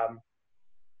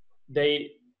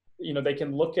 They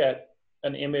can look at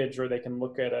an image, or they can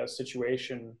look at a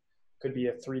situation, could be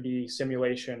a 3D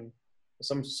simulation,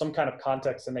 some kind of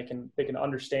context, and they can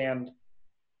understand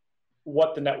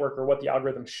what the network or what the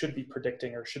algorithm should be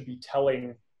predicting or should be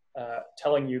telling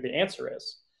you the answer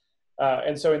is.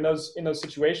 And so in those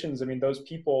situations, I mean, those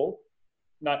people,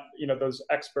 not, you know, those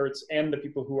experts and the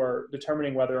people who are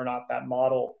determining whether or not that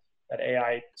model, that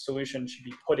AI solution should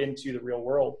be put into the real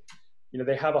world, you know,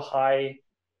 they have a high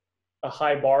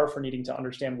bar for needing to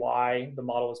understand why the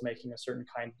model is making a certain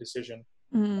kind of decision.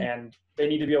 And they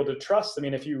need to be able to trust. I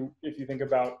mean, if you think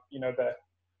about, you know,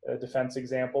 the defense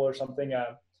example or something,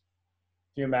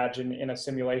 if you imagine in a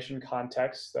simulation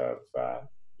context of,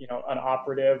 you know, an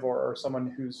operative or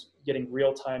someone who's getting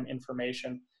real-time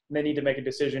information, and they need to make a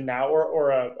decision now,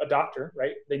 or a doctor,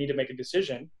 right? They need to make a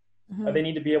decision. They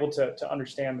need to be able to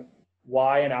understand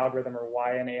why an algorithm or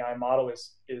why an AI model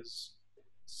is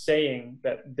saying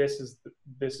that this is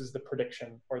the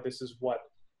prediction, or this is what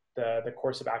the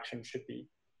course of action should be.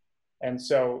 And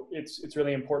so it's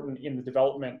really important in the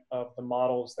development of the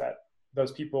models that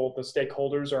those people, the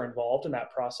stakeholders, are involved in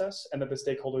that process, and that the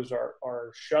stakeholders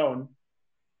are shown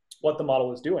what the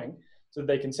model is doing, so that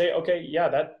they can say, okay, yeah,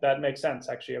 that makes sense,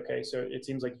 actually. Okay, so it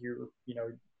seems like you know,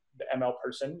 the ML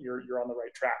person, you're on the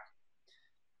right track.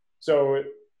 So,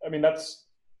 I mean,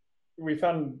 we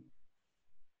found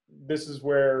this is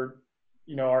where,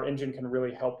 you know, our engine can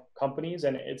really help companies.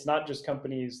 And it's not just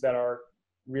companies that are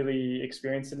really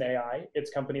experienced in AI.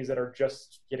 It's companies that are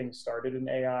just getting started in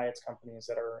AI. It's companies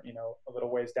that are, you know, a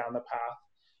little ways down the path.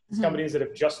 It's companies that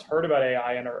have just heard about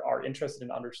AI and are interested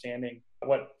in understanding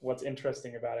what's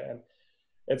interesting about it.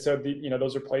 And so you know,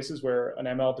 those are places where an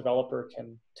ML developer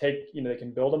can take, you know, they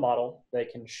can build a model, they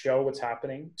can show what's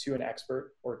happening to an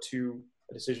expert or to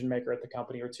a decision maker at the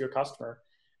company or to a customer.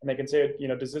 And they can say, you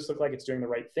know, does this look like it's doing the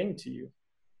right thing to you?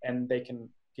 And they can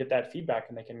get that feedback,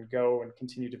 and they can go and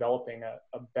continue developing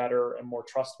a better and more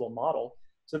trustable model,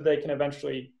 so that they can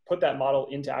eventually put that model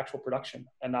into actual production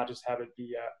and not just have it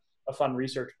be a fun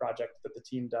research project that the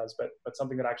team does, but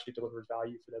something that actually delivers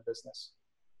value for their business.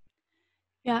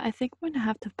 Yeah, I think I'm going to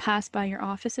have to pass by your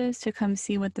offices to come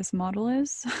see what this model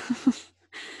is.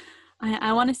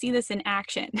 I want to see this in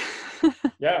action.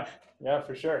 Yeah,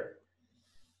 for sure.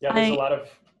 Yeah, there's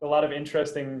a lot of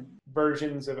interesting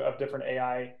versions of different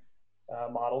AI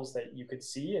models that you could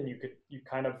see, and you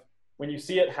kind of, when you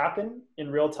see it happen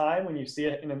in real time, when you see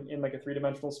it in like a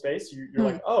 3-dimensional space, you're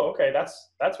like, oh, okay, that's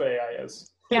what AI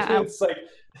is. Yeah, it's like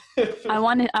I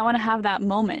want to have that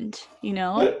moment, you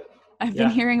know. I've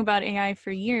been hearing about AI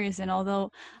for years, and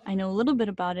although I know a little bit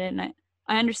about it, and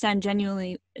I understand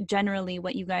generally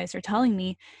what you guys are telling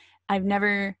me, I've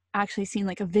never actually seen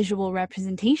like a visual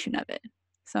representation of it.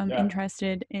 So I'm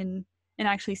interested in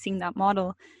actually seeing that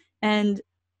model. And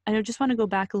I just want to go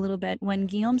back a little bit. When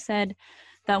Guillaume said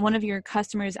that one of your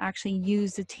customers actually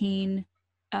used Zetane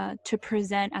to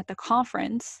present at the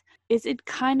conference, is it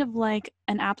kind of like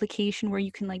an application where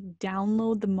you can like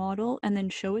download the model and then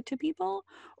show it to people?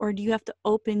 Or do you have to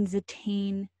open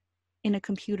Zetane in a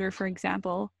computer, for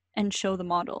example, and show the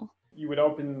model? You would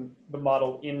open the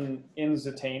model in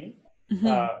Zetane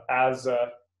as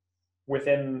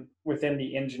within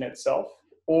the engine itself,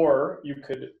 or you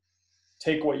could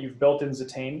take what you've built in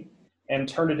Zetane and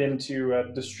turn it into a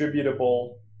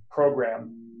distributable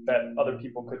program that other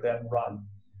people could then run.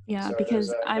 Yeah, So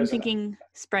because I'm there's an thinking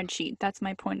spreadsheet. That's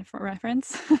my point of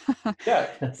reference. yeah.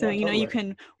 So, Yeah, you totally.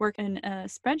 can work in a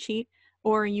spreadsheet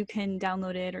or you can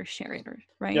download it or share it, or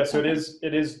Yeah, right? so Okay.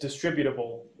 it is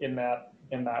distributable in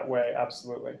that way.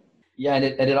 Absolutely. Yeah,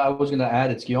 I was going to add,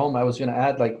 it's Guillaume. I was going to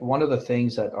add, like, one of the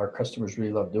things that our customers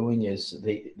really love doing is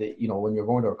they when you're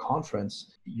going to a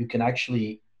conference, you can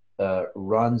actually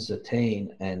run Zetane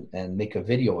and make a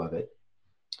video of it.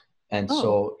 And Oh.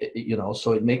 so,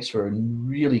 so it makes for a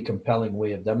really compelling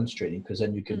way of demonstrating, because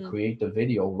then you can create the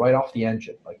video right off the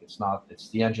engine. Like, it's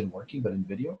the engine working, but in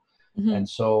video. Mm-hmm. And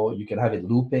so you can have it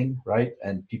looping, right?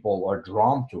 And people are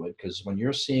drawn to it, because when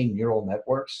you're seeing neural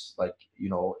networks, like,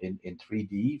 in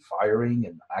 3D firing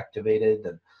and activated,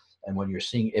 and when you're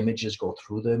seeing images go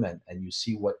through them, and you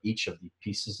see what each of the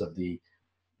pieces of the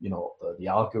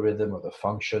algorithm or the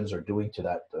functions are doing to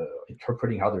that,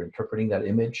 how they're interpreting that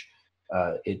image.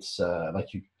 It's like,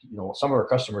 some of our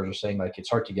customers are saying, like, it's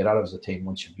hard to get out of Zetane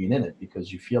once you've been in it,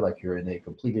 because you feel like you're in a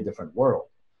completely different world.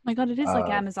 My God, it is like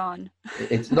Amazon.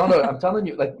 It's no, I'm telling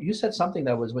you, like, you said something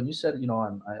that was, when you said, I'm,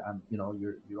 you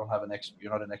don't have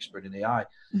you're not an expert in AI.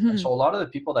 Mm-hmm. And so a lot of the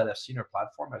people that have seen our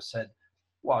platform have said,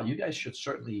 wow, you guys should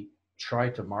certainly try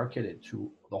to market it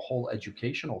to the whole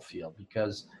educational field,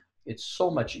 because it's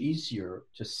so much easier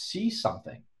to see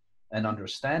something and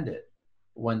understand it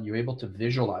when you're able to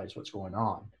visualize what's going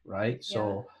on, right? Yeah.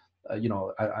 So,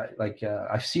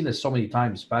 I've seen this so many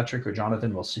times. Patrick or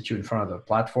Jonathan will sit you in front of the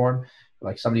platform,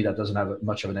 like somebody that doesn't have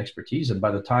much of an expertise, and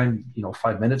by the time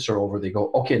 5 minutes are over, they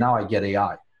go, okay, now I get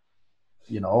AI,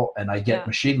 and I get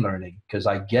machine learning, because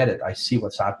I get it, I see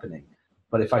what's happening.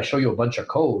 But if I show you a bunch of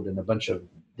code and a bunch of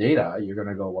data, you're going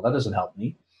to go, well, that doesn't help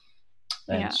me.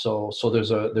 And so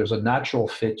there's a natural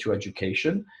fit to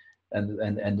education,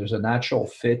 and there's a natural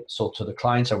fit. So to the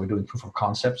clients that we're doing proof of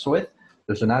concepts with,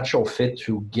 there's a natural fit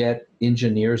to get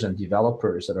engineers and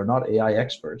developers that are not AI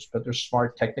experts, but they're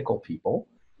smart technical people,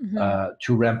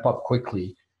 to ramp up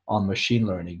quickly on machine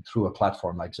learning through a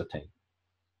platform like Zetane.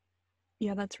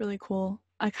 Yeah, that's really cool.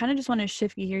 I kind of just want to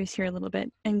shift gears here a little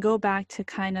bit and go back to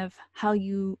kind of how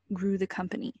you grew the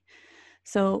company.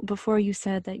 So before, you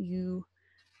said that you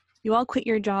all quit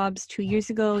your jobs 2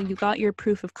 years ago, you got your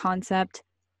proof of concept.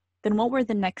 Then what were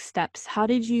the next steps? How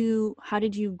did you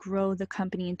grow the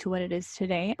company into what it is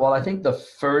today? Well, I think the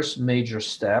first major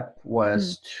step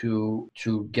was to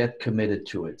get committed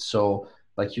to it. So,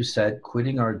 like you said,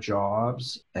 quitting our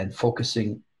jobs and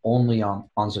focusing only on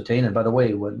Zetane. And by the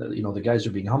way, when the guys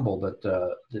are being humble, that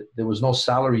there was no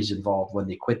salaries involved when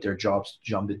they quit their jobs to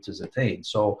jump into Zetane.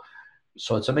 So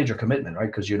it's a major commitment, right?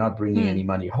 Because you're not bringing any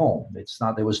money home.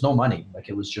 There was no money. Like,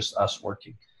 it was just us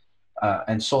working.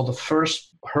 And so the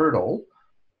first hurdle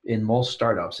in most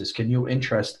startups is, can you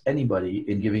interest anybody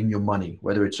in giving you money,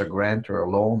 whether it's a grant or a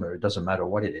loan, or it doesn't matter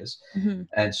what it is.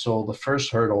 And so the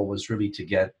first hurdle was really to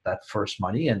get that first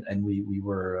money, and we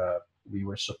were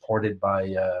supported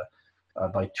by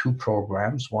two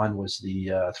programs. One was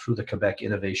through the Quebec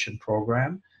Innovation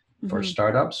Program for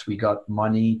startups. We got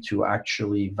money to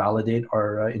actually validate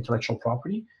our intellectual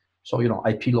property. So,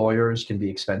 IP lawyers can be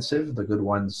expensive. The good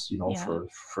ones, for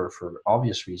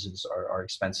obvious reasons, are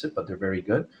expensive, but they're very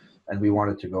good. And we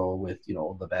wanted to go with,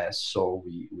 the best. So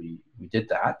we did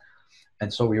that.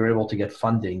 And so we were able to get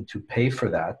funding to pay for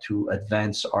that, to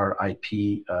advance our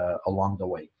IP along the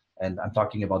way. And I'm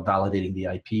talking about validating the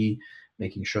IP,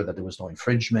 making sure that there was no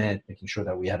infringement, making sure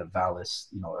that we had a valid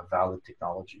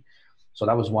technology. So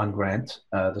that was one grant.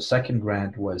 The second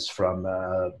grant was from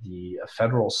the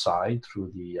federal side,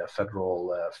 through the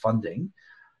federal funding,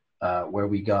 where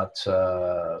we got,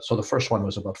 so the first one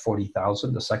was about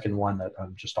 $40,000. The second one that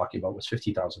I'm just talking about was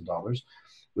 $50,000,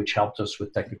 which helped us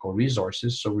with technical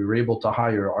resources. So we were able to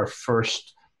hire our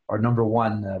number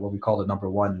one, what we call the number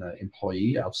one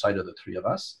employee outside of the three of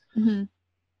us.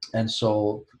 And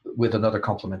so, with another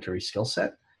complementary skill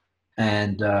set.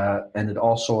 And it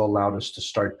also allowed us to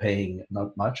start paying,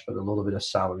 not much, but a little bit of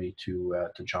salary to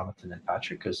Jonathan and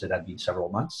Patrick, because it had been several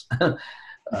months.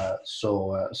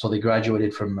 So they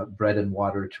graduated from bread and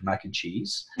water to mac and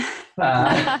cheese.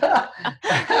 No,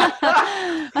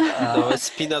 it's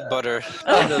peanut butter.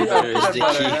 Peanut butter is the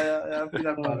key.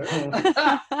 Peanut butter.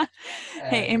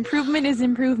 Hey, improvement is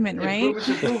improvement, right?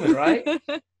 Improvement, right?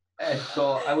 And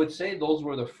so I would say those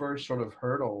were the first sort of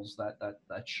hurdles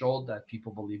that showed that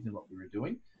people believed in what we were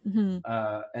doing.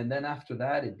 And then after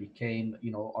that, it became,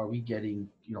 are we getting,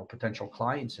 potential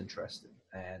clients interested?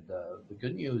 And the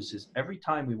good news is, every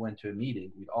time we went to a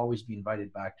meeting, we'd always be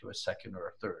invited back to a second or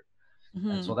a third.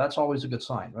 And so that's always a good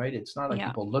sign, right? It's not like Yeah.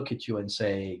 people look at you and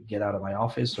say, get out of my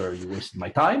office or you wasted my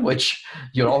time, which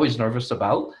you're always nervous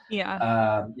about.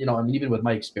 Yeah. You know, I mean, even with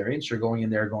my experience, you're going in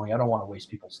there going, I don't want to waste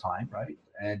people's time, right?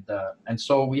 And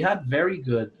so we had very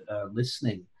good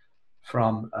listening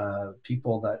from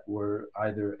people that were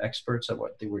either experts at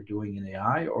what they were doing in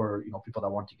AI or, you know, people that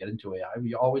wanted to get into AI.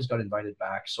 We always got invited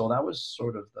back. So that was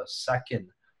sort of the second,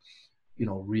 you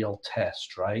know, real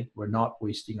test, right? We're not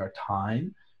wasting our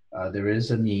time. There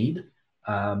is a need.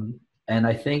 And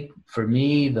I think for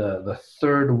me, the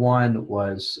third one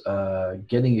was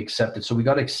getting accepted. So we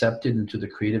got accepted into the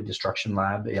Creative Destruction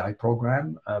Lab AI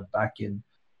program back in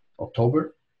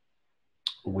October,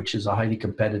 which is a highly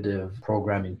competitive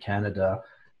program in Canada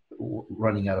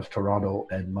running out of Toronto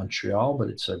and Montreal, but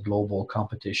it's a global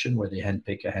competition where they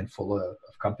handpick a handful of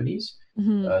companies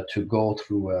to go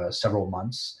through several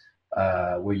months.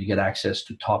 Where you get access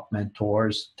to top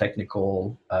mentors,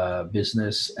 technical,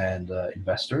 business, and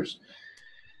investors,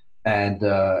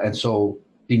 and so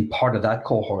being part of that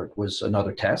cohort was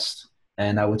another test.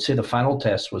 And I would say the final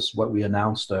test was what we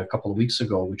announced a couple of weeks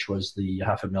ago, which was the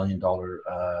 $500,000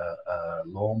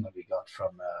 loan that we got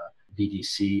from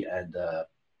BDC and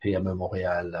PME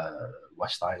Montréal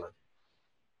West Island.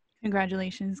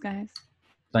 Congratulations, guys.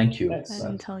 Thank you. I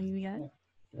didn't tell you yet.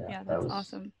 Yeah, that's was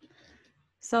awesome.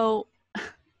 So,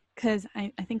 because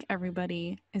I think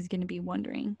everybody is going to be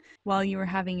wondering, while you were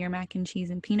having your mac and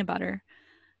cheese and peanut butter,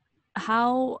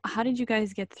 how did you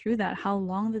guys get through that? How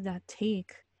long did that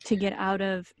take to get out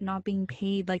of not being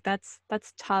paid? Like that's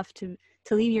tough to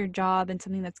leave your job and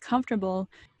something that's comfortable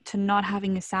to not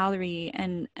having a salary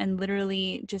and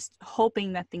literally just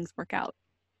hoping that things work out.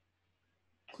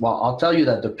 Well, I'll tell you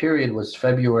that the period was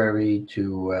February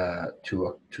to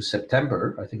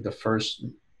September. I think the first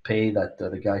pay that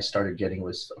the guy started getting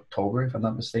was October, if I'm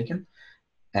not mistaken.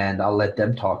 And I'll let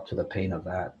them talk to the pain of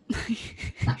that.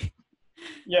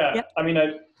 Yeah, Yep. I mean,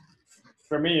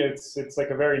 for me, it's like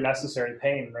a very necessary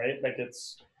pain, right? Like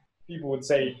people would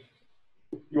say,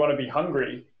 you want to be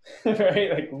hungry,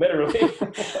 right? Like literally.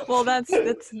 Well,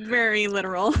 that's very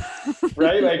literal.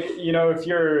 Right? Like, you know, if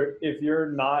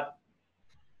you're not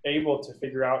able to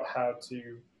figure out how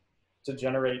to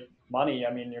generate money,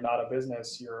 I mean, you're not a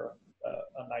business, you're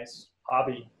a nice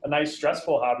hobby, a nice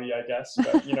stressful hobby, I guess.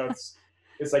 But, you know,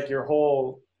 it's like your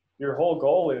whole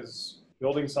goal is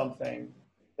building something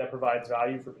that provides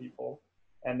value for people.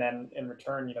 And then in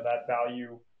return, you know, that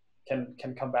value can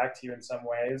come back to you in some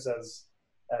ways as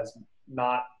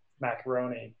not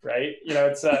macaroni, right? You know,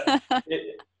 it's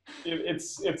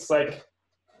it's like,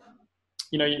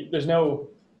 you know, there's no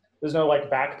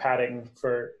like back padding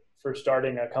for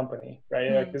starting a company,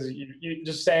 right? Like, because you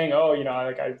just saying, oh, you know,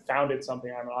 like I founded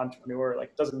something, I'm an entrepreneur,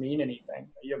 like doesn't mean anything.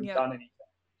 You haven't done anything.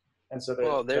 And so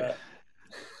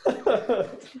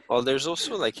well, there's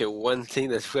also like one thing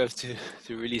that we have to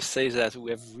really say is that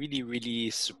we have really, really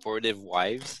supportive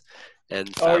wives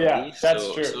and family. Oh yeah,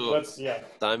 that's true. So,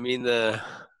 I mean,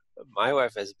 my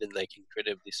wife has been like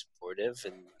incredibly supportive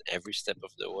in every step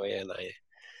of the way, and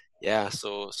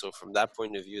so from that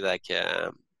point of view, like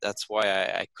that's why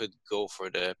I could go for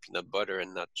the peanut butter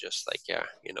and not just like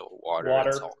you know, water.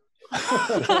 And salt.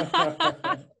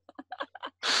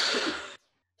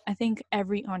 I think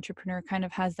every entrepreneur kind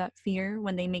of has that fear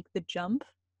when they make the jump.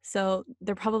 So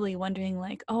they're probably wondering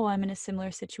like, oh, I'm in a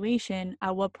similar situation.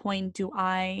 At what point do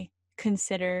I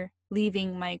consider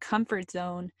leaving my comfort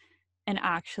zone and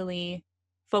actually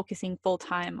focusing full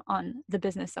time on the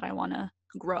business that I want to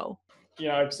grow? You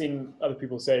know, I've seen other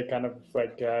people say kind of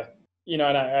like, you know,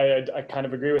 and I kind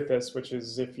of agree with this, which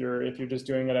is if you're just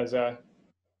doing it as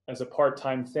a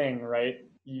part-time thing, right?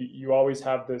 You always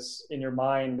have this in your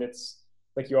mind. It's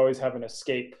like you always have an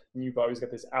escape, and you've always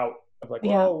got this out of like,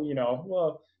 well, you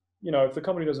know, if the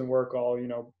company doesn't work, you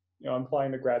know, I'm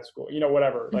applying to grad school, you know,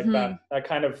 whatever, like that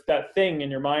kind of that thing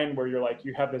in your mind where you're like,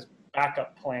 you have this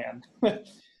backup plan, and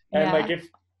like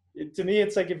to me,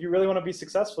 it's like if you really want to be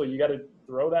successful, you got to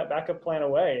throw that backup plan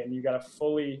away, and you got to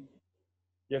fully,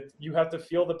 you have to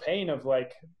feel the pain of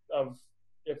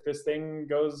if this thing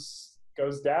goes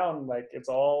down, like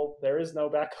there is no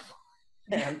backup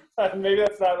plan. Maybe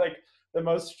that's not like the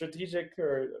most strategic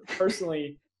or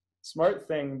personally smart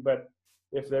thing, but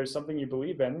if there's something you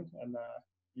believe in, and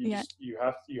you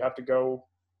have to go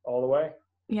all the way.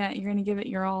 Yeah, you're going to give it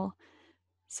your all.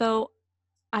 So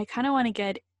I kind of want to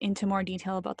get into more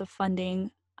detail about the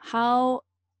funding. How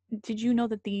did you know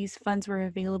that these funds were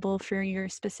available for your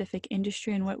specific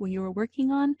industry and what you were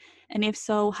working on? And if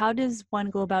so, how does one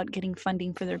go about getting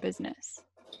funding for their business?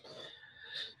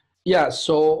 Yeah.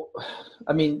 So,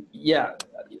 I mean, yeah,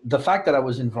 the fact that I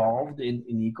was involved in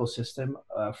the ecosystem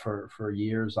for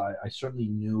years, I certainly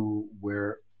knew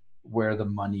where the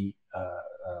money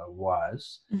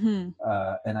was. Mm-hmm.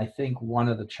 And I think one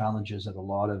of the challenges that a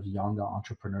lot of young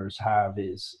entrepreneurs have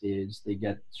is they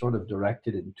get sort of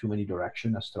directed in too many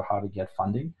directions as to how to get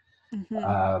funding. Mm-hmm.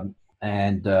 Um,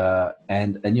 and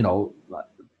you know,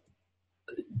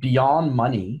 beyond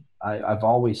money, I've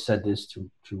always said this to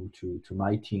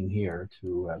my team here.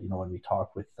 You know, when we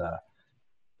talk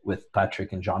with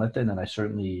Patrick and Jonathan, and I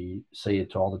certainly say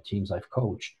it to all the teams I've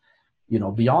coached. You know,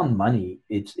 beyond money,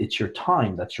 it's your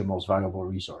time that's your most valuable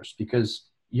resource, because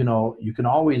you know you can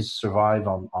always survive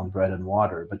on bread and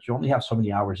water, but you only have so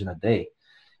many hours in a day.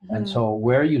 And Mm-hmm. so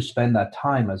where you spend that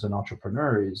time as an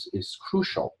entrepreneur is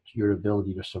crucial to your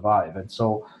ability to survive. And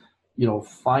so, you know,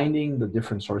 finding the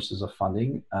different sources of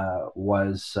funding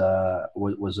was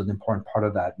an important part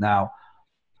of that. Now,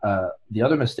 the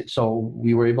other mistake, so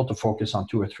we were able to focus on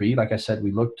two or three. Like I said,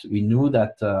 we knew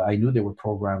that I knew there were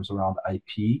programs around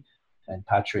IP, and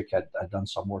Patrick had done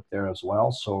some work there as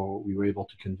well. So we were able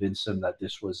to convince him that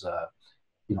this was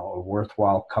you know, a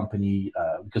worthwhile company,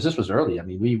 because this was early. I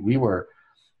mean, we were,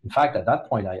 in fact, at that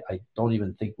point, I don't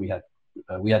even think we had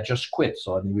just quit.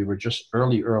 So I mean, we were just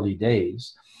early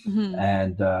days, Mm-hmm.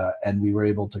 and we were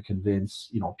able to convince,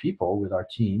 you know, people with our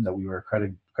team that we were a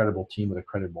credible team with a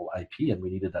credible IP, and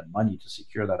we needed that money to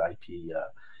secure that IP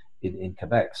in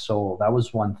Quebec. So that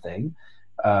was one thing.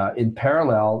 In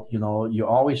parallel, you know, you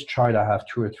always try to have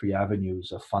two or three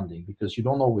avenues of funding, because you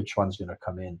don't know which one's going to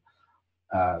come in.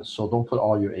 So don't put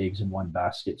all your eggs in one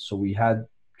basket. So we had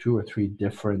two or three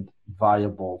different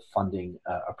viable funding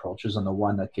approaches, and the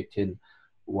one that kicked in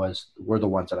were the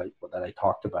ones that I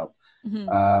talked about.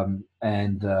 Mm-hmm.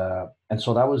 And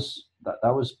so that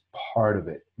was part of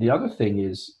it. The other thing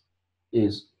is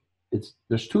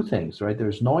there's two things, right?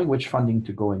 There's knowing which funding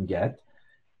to go and get,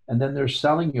 and then there's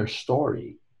selling your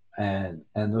story. And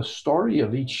the story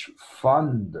of each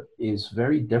fund is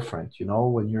very different. You know,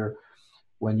 when you're,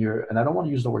 and I don't want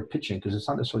to use the word pitching because it's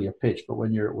not necessarily a pitch, but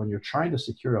when you're trying to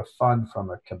secure a fund from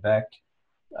a Quebec,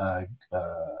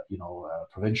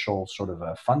 provincial sort of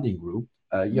a funding group,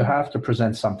 you Mm-hmm. have to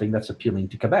present something that's appealing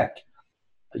to Quebec.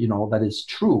 You know, that is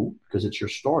true because it's your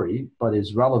story, but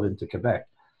is relevant to Quebec.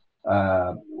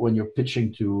 When you're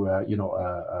pitching to,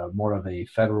 more of a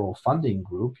federal funding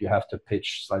group, you have to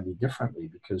pitch slightly differently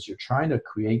because you're trying to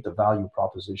create the value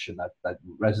proposition that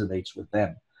resonates with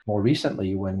them. More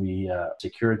recently, when we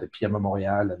secured the PME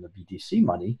Montréal and the BDC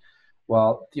money,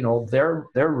 well, you know, their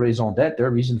raison d'etre,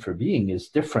 their reason for being is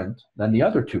different than the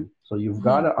other two. So you've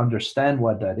got Mm-hmm. to understand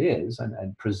what that is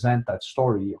and present that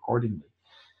story accordingly.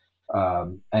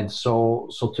 And so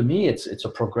to me, it's a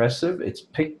progressive. It's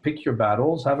pick your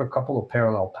battles, have a couple of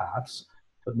parallel paths,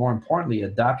 but more importantly,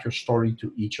 adapt your story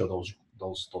to each of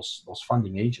those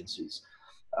funding agencies.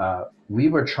 We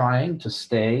were trying to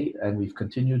stay, and we've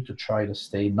continued to try to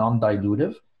stay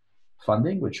non-dilutive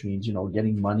funding, which means, you know,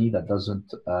 getting money that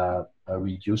doesn't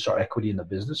reduce our equity in the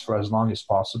business for as long as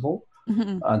possible,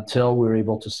 Mm-hmm. until we're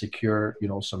able to secure, you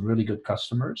know, some really good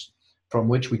customers from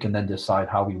which we can then decide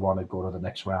how we want to go to the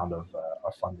next round of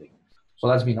funding. So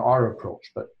that's been our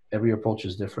approach, but every approach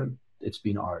is different. It's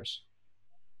been ours.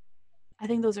 I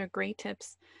think those are great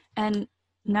tips. And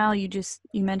now you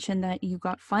mentioned that you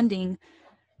got funding.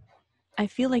 I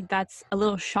feel like that's a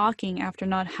little shocking after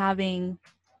not having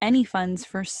any funds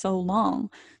for so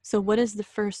long. So what is the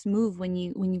first move when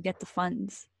you get the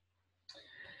funds?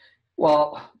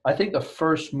 Well, I think the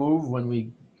first move when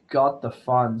we got the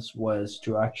funds was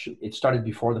to actually, it started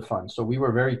before the funds. So we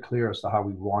were very clear as to how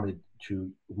we wanted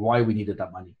why we needed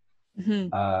that money.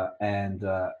 Mm-hmm.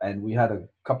 And we had a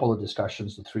couple of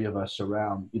discussions, the three of us,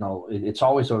 around, you know, it's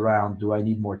always around, do I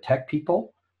need more tech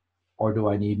people or do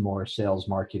I need more sales,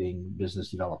 marketing,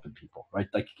 business development people, right?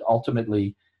 Like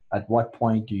ultimately, at what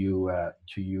point do you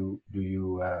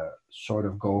sort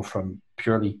of go from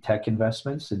purely tech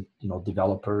investments and, you know,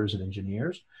 developers and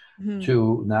engineers, Mm-hmm.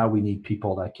 to now we need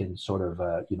people that can sort of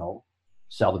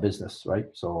sell the business, right?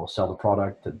 So sell the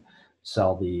product and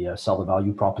sell the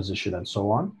value proposition and so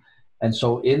on. And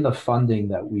so in the funding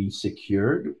that we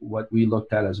secured, what we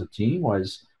looked at as a team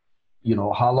was, you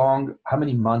know, how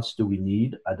many months do we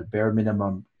need at a bare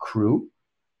minimum crew,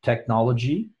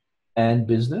 technology, and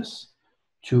business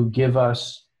to give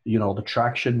us, you know, the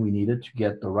traction we needed to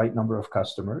get the right number of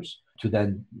customers to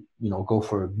then, you know, go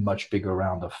for a much bigger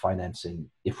round of financing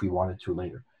if we wanted to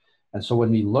later. And so when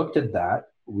we looked at that,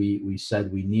 we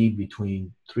said we need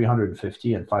between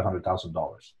 $350,000 and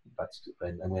 $500,000.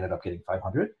 And we ended up getting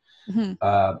 500.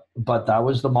 Mm-hmm. But that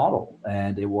was the model,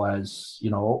 and it was,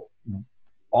 you know,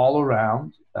 all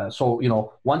around. So,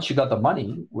 once you got the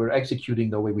money, we're executing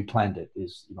the way we planned it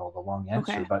is, the long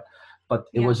answer. Okay. But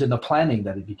it was in the planning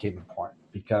that it became important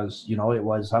because, it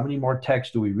was how many more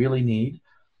techs do we really need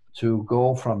to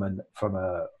go from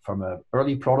a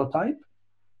early prototype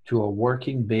to a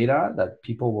working beta that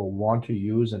people will want to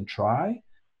use and try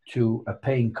to a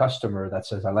paying customer that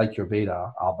says, I like your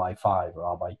beta, I'll buy 5 or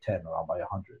I'll buy 10 or I'll buy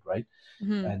 100, right?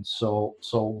 Mm-hmm. And so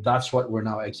that's what we're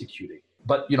now executing.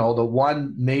 But, the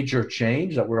one major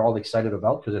change that we're all excited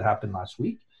about, because it happened last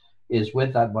week, is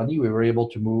with that money, we were able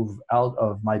to move out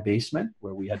of my basement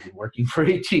where we had been working for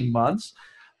 18 months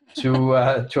to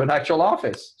an actual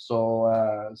office. So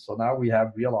now we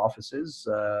have real offices,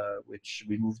 which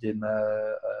we moved in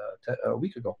a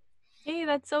week ago. Hey,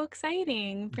 that's so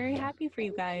exciting. Very happy for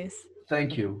you guys.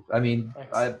 Thank you. I mean,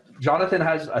 Thanks. Jonathan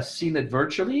has seen it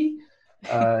virtually.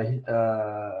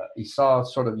 He saw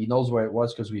he knows where it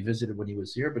was because we visited when he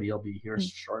was here, but he'll be here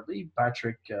shortly.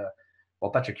 Patrick,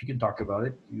 Patrick, you can talk about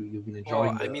it. You've been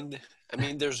enjoying I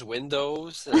mean, there's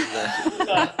windows. And,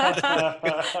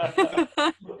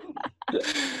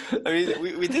 I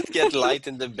mean, we did get light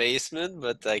in the basement,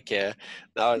 but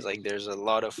now it's like there's a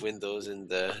lot of windows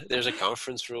there's a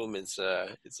conference room. It's wow,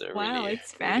 really,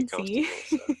 it's fancy.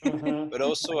 Really so. But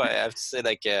also I have to say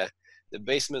the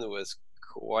basement was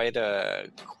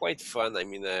quite fun. I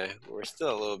mean, we're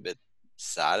still a little bit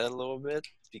sad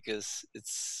because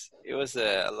it was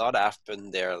a lot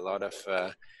happened there, a lot of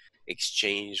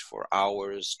exchange for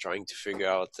hours trying to figure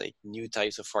out like new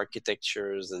types of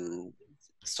architectures and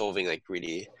solving like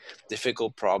really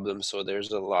difficult problems. So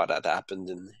there's a lot that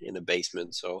happened in the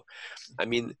basement. So I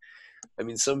mean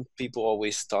some people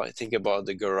always think about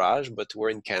the garage, but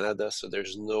we're in Canada, so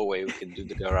there's no way we can do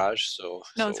the garage. So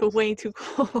it's way too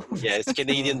cold. Yeah, it's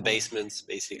Canadian basements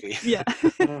basically. Yeah.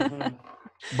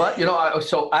 But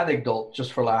so anecdote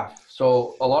just for laugh.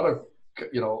 So a lot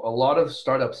of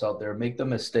startups out there make the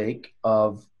mistake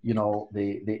of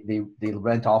they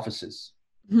rent offices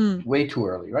way too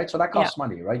early, right? So that costs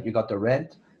money, right? You got the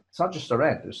rent. It's not just the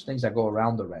rent. There's things that go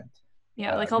around the rent.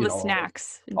 Yeah, like all the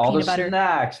snacks, and all peanut the butter.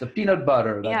 Snacks, the peanut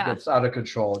butter that gets out of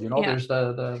control. There's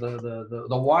the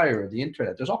wire, the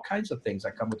internet. There's all kinds of things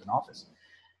that come with an office.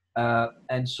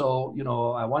 And so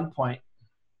at one point,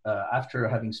 after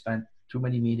having spent too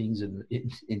many meetings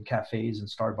in cafes and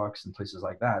Starbucks and places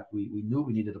like that, we knew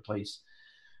we needed a place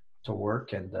to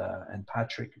work, and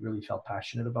Patrick really felt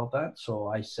passionate about that. So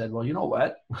I said, well, you know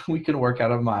what, we can work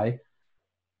out of my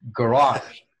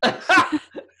garage.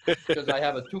 Because I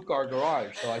have a 2-car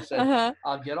garage. So I said,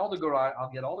 I'll get all the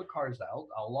cars out.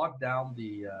 I'll lock down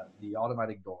the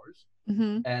automatic doors.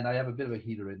 Mm-hmm. And I have a bit of a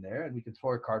heater in there, and we can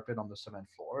throw a carpet on the cement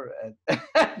floor, and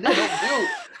it'll do.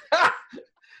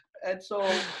 And so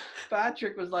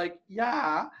Patrick was like,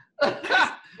 yeah,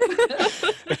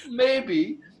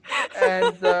 maybe.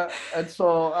 And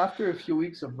so after a few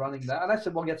weeks of running that, and I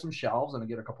said, we'll get some shelves and I'll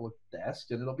get a couple of desks,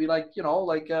 and it'll be like,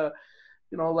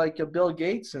 like Bill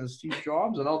Gates and Steve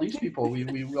Jobs and all these people.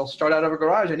 We will start out of a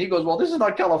garage. And he goes, well, this is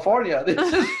not California. This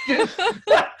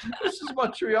is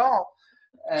Montreal.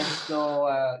 And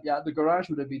so, the garage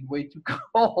would have been way too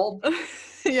cold.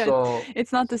 Yeah, so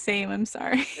it's not the same. I'm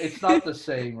sorry. It's not the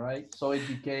same, right? So it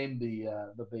became the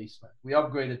basement. We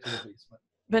upgraded to the basement.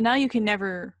 But now you can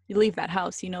never leave that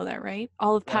house. You know that, right?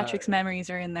 All of Patrick's memories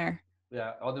are in there.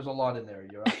 Yeah. Oh, there's a lot in there.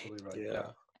 You're absolutely right.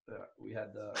 Yeah. We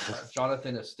had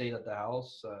Jonathan has stayed at the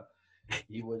house.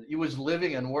 He was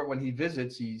living and work when he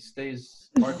visits. He stays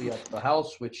partly at the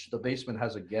house, which the basement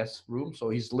has a guest room, so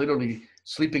he's literally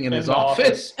sleeping in his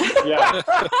office. Yeah,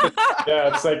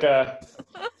 yeah. It's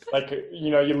like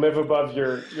you live above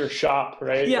your shop,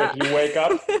 right? Yeah. Like you wake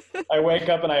up. I wake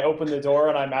up and I open the door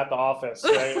and I'm at the office.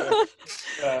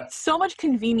 Right? So much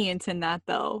convenience in that,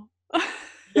 though.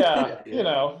 Yeah, you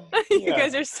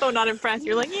guys are so not impressed.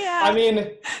 You're like, yeah. I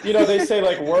mean, they say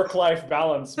like work-life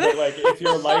balance, but like if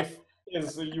your life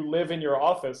is you live in your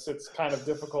office, it's kind of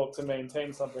difficult to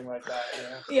maintain something like that.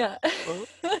 Yeah.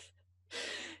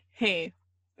 Hey,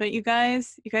 but you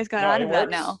guys got out of that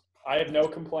now. I have no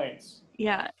complaints.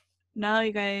 Yeah. Now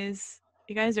you guys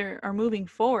are moving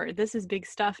forward. This is big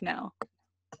stuff now.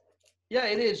 Yeah,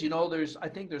 it is. I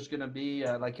think there's going to be,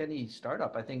 like any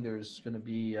startup, I think there's going to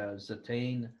be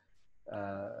Zetane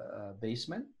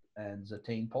basement and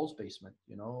Zetane post basement,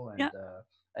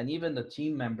 and even the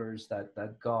team members that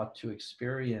got to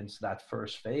experience that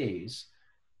first phase,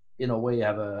 in a way,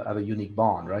 have a unique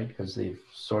bond, right? Because they've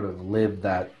sort of lived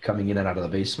that coming in and out of the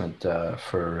basement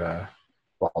for,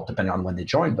 depending on when they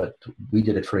joined, but we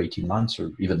did it for 18 months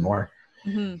or even more.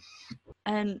 Mm-hmm.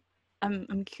 And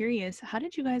I'm curious, how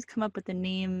did you guys come up with the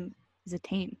name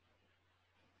Zetane?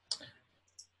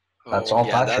 That's Oh all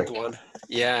yeah, that Patrick. one.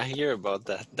 Yeah, I hear about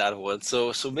that one.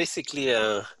 So basically,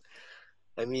 I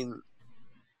mean,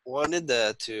 wanted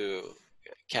to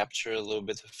capture a little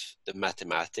bit of the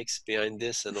mathematics behind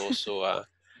this, and also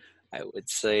I would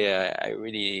say I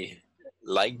really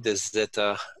like the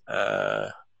zeta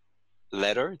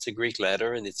letter. It's a Greek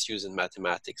letter, and it's used in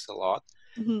mathematics a lot.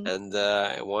 Mhm. And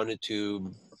I wanted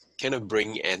to kind of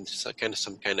bring in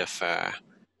some kind of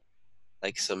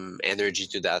like some energy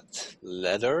to that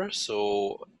letter.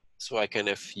 So I kind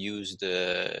of used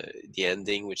the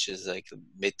ending, which is like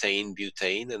methane,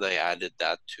 butane, and I added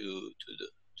that to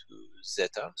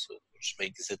zeta, so which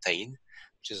makes zetane,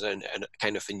 which is a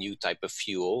kind of a new type of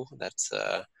fuel that's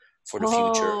for the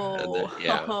future. And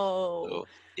yeah, Oh, so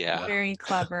yeah. very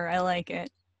clever. I like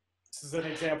it. This is an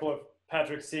example of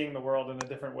Patrick seeing the world in a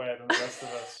different way than the rest of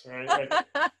us, right?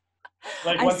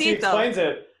 Like I once see he it though. explains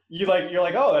it, you're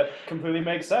like, oh, that completely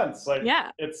makes sense. Like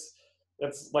Yeah. it's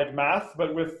like math,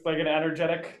 but with like an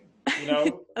energetic, An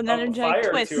a energetic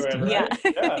fire twist. to it, Yeah. right?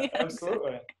 Yeah, Yeah,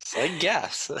 absolutely. It's like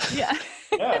gas. Yeah.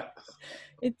 Yeah.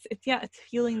 It's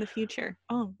fueling the future.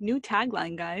 Oh, new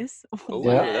tagline, guys. Oh,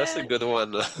 Yeah. that's a good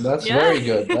one. That's Yeah. very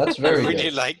good. That's I very really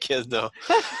good. like it though.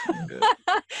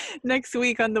 Next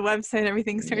week on the website,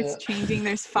 everything starts Yeah. changing.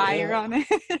 There's fire Yeah. on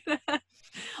it.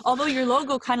 Although your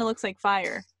logo kind of looks like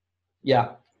fire.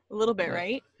 Yeah. A little bit, Yeah.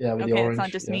 right? Yeah, with the Okay, orange. it's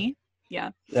not just yeah. me.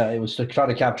 Yeah. Yeah, it was to try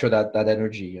to capture that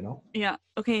energy, Yeah.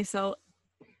 Okay, so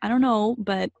I don't know,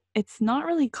 but it's not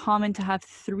really common to have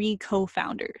 3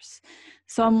 co-founders.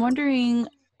 So I'm wondering,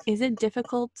 is it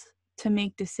difficult to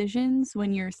make decisions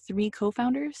when you're 3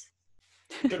 co-founders?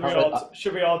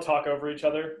 Should we all talk over each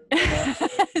other?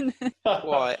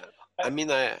 Well, I mean,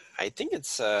 I think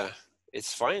it's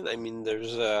fine. I mean,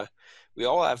 there's we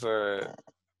all have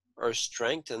our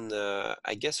strength, and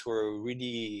I guess we're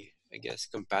really, I guess,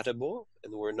 compatible,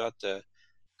 and we're not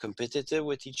competitive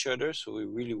with each other. So we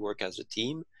really work as a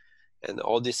team, and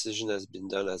all decision has been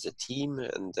done as a team,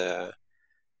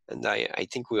 and I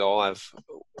think we all have.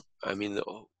 I mean,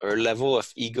 our level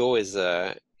of ego is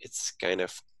it's kind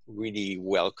of really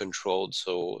well controlled.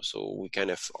 So we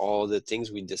kind of all the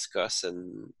things we discuss,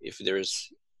 and if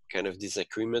there's kind of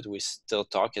disagreement, we still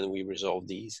talk and we resolve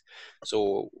these.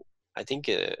 So I think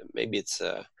maybe it's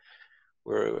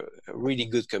we're a really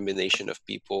good combination of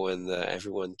people, and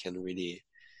everyone can really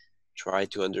try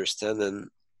to understand. And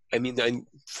I mean,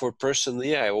 for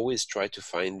personally, I always try to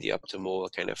find the optimal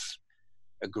kind of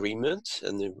agreement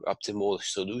and the optimal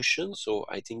solution. So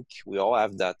I think we all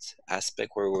have that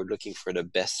aspect where we're looking for the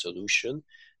best solution,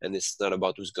 and it's not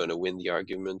about who's going to win the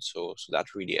argument. So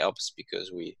that really helps,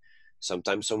 because we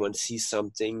sometimes someone sees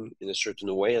something in a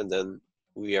certain way, and then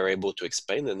we are able to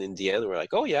explain, and in the end we're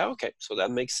like, oh yeah, okay, so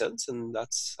that makes sense, and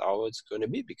that's how it's going to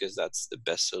be, because that's the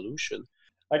best solution.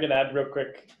 I can add real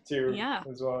quick too,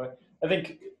 as well. I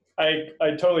think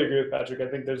I totally agree with Patrick. I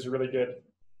think there's a really good,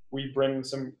 we bring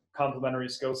some complementary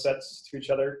skill sets to each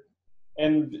other.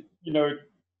 And,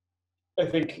 I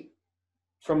think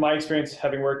from my experience,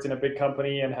 having worked in a big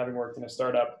company and having worked in a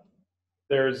startup,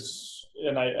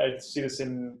 and I see this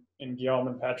in Guillaume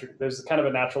and Patrick, there's kind of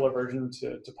a natural aversion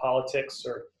to politics,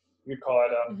 or you'd call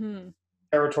it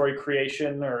territory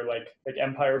creation, or like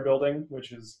empire building,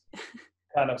 which is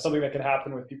kind of something that can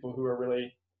happen with people who are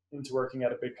really into working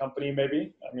at a big company.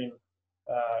 Maybe, I mean,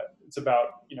 it's about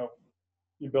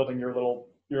you building your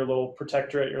little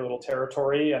protectorate, your little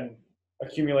territory, and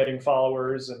accumulating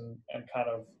followers, and kind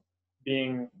of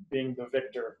being the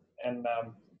victor. And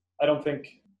I don't think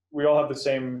we all have the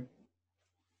same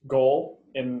goal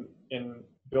in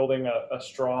building a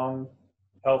strong,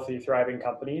 healthy, thriving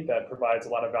company that provides a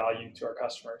lot of value to our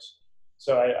customers.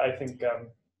 So I think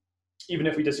even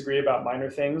if we disagree about minor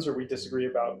things, or we disagree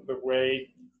about the way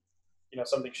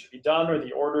something should be done, or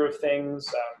the order of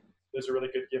things, there's a really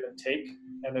good give and take,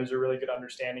 and there's a really good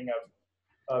understanding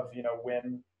of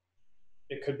when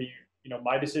it could be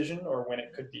my decision, or when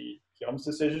it could be Guillaume's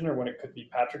decision, or when it could be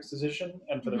Patrick's decision,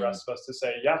 and for the rest of us to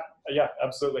say, yeah,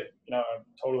 absolutely, I'm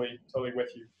totally with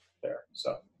you there.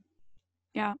 So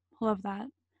yeah, love that.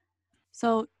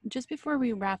 So just before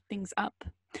we wrap things up,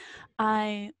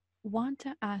 I want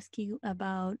to ask you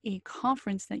about a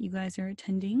conference that you guys are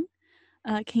attending.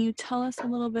 Can you tell us a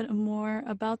little bit more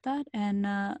about that, and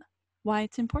why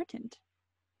it's important?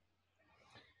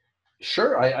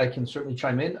 Sure, I can certainly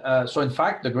chime in. So in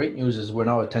fact, the great news is we're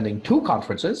now attending 2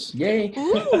 conferences. Yay!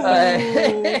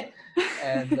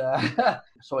 And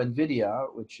so NVIDIA,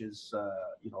 which is a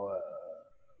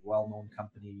well-known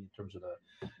company in terms of the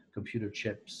computer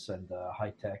chips and the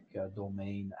high-tech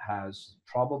domain, has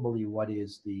probably what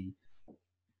is the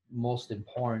most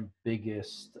important,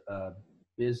 biggest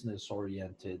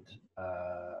business-oriented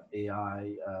AI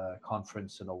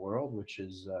conference in the world, which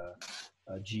is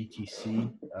GTC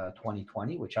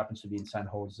 2020, which happens to be in San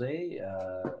Jose,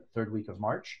 third week of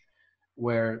March,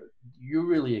 where you're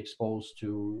really exposed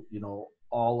to,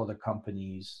 all of the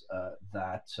companies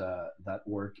that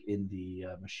work in the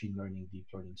machine learning, deep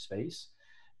learning space.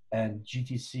 And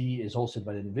GTC is hosted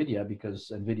by NVIDIA because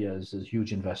NVIDIA is a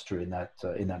huge investor in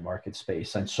that market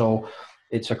space. And so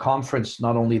it's a conference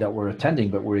not only that we're attending,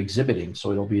 but we're exhibiting.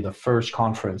 So it'll be the first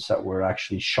conference that we're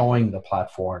actually showing the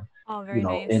platform,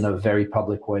 nice. in a very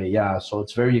public way. Yeah, so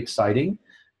it's very exciting.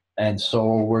 And so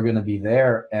we're going to be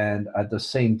there. And at the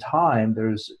same time,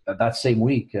 there's that same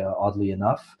week, oddly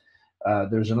enough,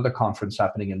 there's another conference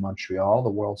happening in Montreal,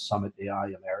 the World Summit AI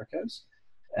Americas.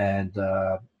 And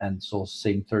so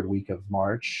same third week of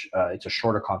March. It's a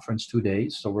shorter conference, 2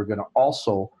 days. So we're going to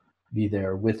also be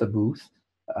there with a booth,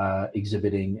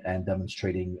 exhibiting and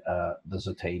demonstrating the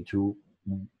Zetane to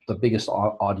the biggest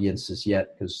audiences yet,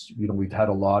 because we've had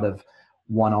a lot of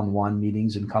one-on-one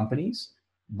meetings in companies,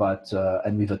 but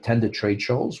and we've attended trade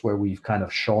shows where we've kind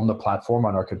of shown the platform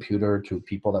on our computer to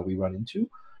people that we run into.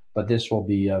 But this will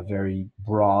be a very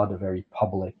broad, a very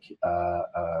public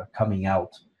coming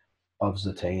out of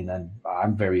Zetane, and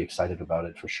I'm very excited about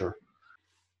it for sure.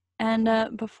 And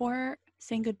before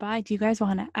saying goodbye, do you guys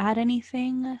want to add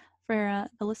anything for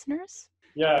the listeners?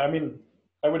 Yeah, I mean,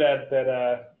 I would add that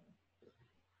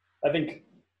I think,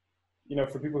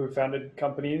 for people who founded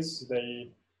companies,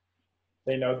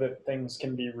 they know that things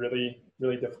can be really,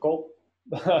 really difficult.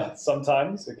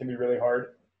 Sometimes it can be really hard.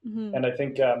 Mm-hmm. And I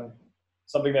think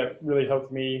something that really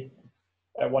helped me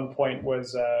at one point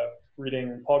was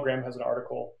reading, Paul Graham has an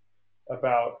article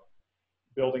about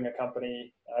building a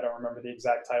company. I don't remember the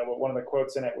exact title, but one of the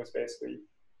quotes in it was basically,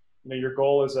 your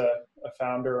goal as a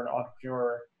founder or an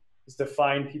entrepreneur is to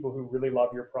find people who really love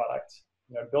your product.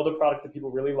 Build a product that people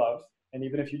really love. And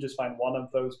even if you just find one of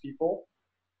those people,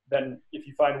 then if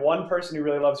you find one person who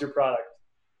really loves your product,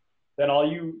 then all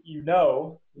you've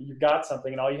got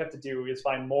something, and all you have to do is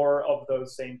find more of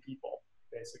those same people,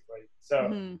 basically. So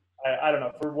mm-hmm. I don't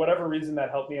know, for whatever reason,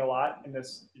 that helped me a lot in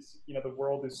this. The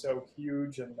world is so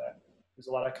huge, and that there's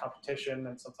a lot of competition,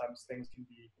 and sometimes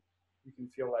you can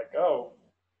feel like,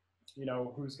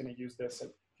 who's going to use this?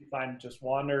 If you find just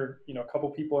one or a couple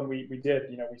people, and we did,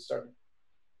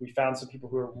 we found some people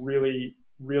who are really,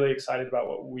 really excited about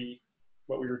what we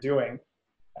were doing,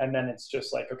 and then it's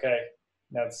just like, okay,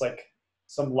 now it's like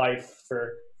some life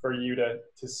for you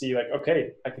to see, like,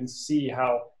 okay, I can see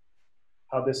how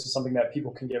this is something that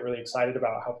people can get really excited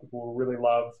about, how people will really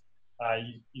love.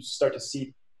 You start to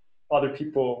see other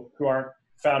people who aren't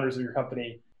founders of your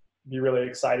company be really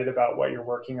excited about what you're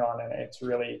working on, and it's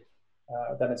really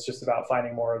then it's just about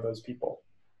finding more of those people.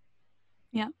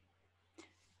 Yeah.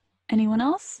 Anyone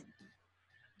else?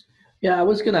 Yeah, I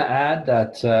was going to add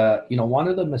that one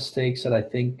of the mistakes that I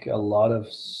think a lot of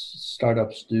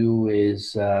startups do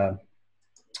is that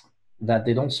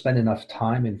they don't spend enough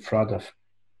time in front of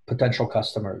potential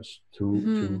customers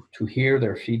to hear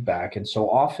their feedback. And so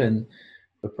often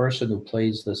the person who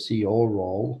plays the CEO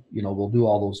role, will do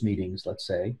all those meetings, let's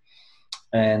say,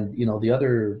 and the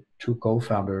other two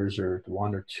co-founders or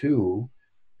one or two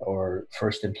or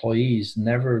first employees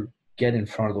never get in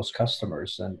front of those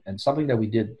customers. And something that we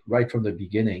did right from the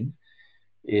beginning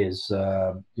is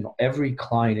every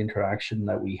client interaction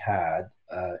that we had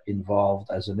involved,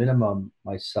 as a minimum,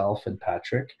 myself and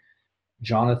Patrick.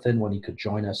 Jonathan, when he could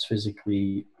join us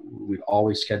physically, we'd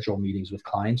always schedule meetings with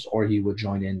clients, or he would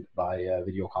join in by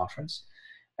video conference.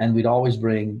 And we'd always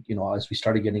bring, as we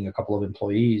started getting a couple of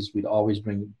employees, we'd always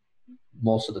bring,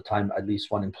 most of the time, at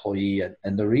least one employee.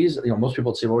 And the reason, most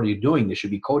people would say, what are you doing? They should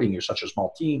be coding. You're such a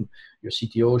small team. Your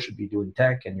CTO should be doing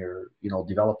tech, and your,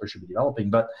 developer should be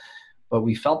developing. But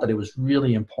we felt that it was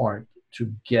really important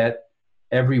to get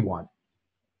everyone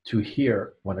to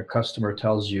hear when a customer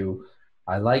tells you,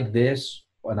 I like this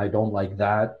and I don't like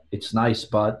that. It's nice,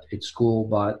 but it's cool,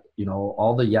 but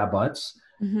all the yeah buts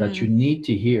that you need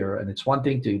to hear. And it's one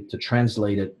thing to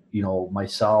translate it,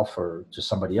 myself or to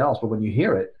somebody else, but when you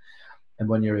hear it and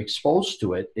when you're exposed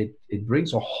to it, it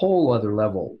brings a whole other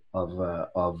level of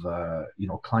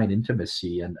client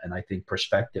intimacy and I think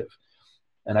perspective.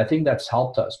 And I think that's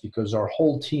helped us because our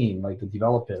whole team, like the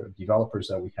developers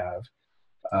that we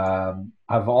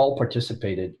have all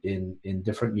participated in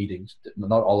different meetings,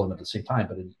 not all of them at the same time,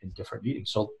 but in different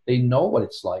meetings. So they know what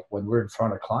it's like when we're in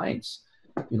front of clients,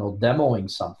 demoing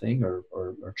something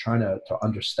or trying to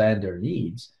understand their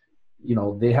needs.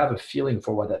 They have a feeling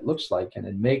for what that looks like, and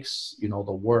it makes,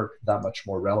 the work that much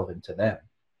more relevant to them.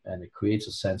 And it creates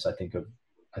a sense, I think,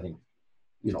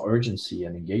 urgency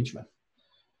and engagement.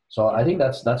 So I think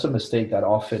that's a mistake that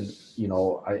often,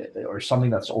 or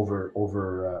something that's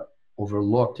overlooked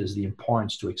is the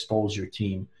importance to expose your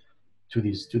team to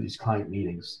these client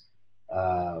meetings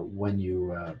when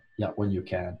you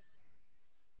can.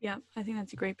 Yeah, I think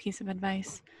that's a great piece of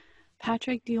advice.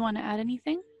 Patrick, do you want to add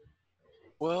anything?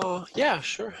 Well, yeah,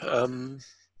 sure.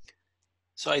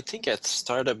 So I think at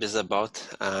startup is about,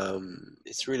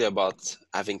 it's really about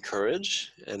having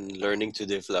courage and learning to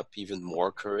develop even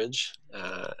more courage.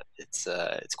 It's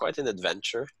quite an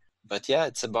adventure, but yeah,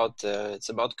 it's about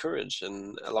courage,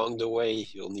 and along the way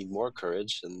you'll need more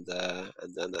courage, and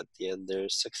then at the end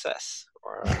there's success,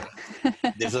 or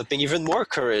developing even more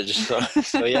courage. So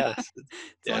yeah, It's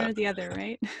one or the other,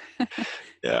 right?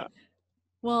 Yeah.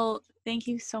 Well, thank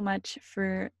you so much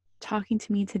for talking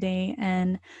to me today,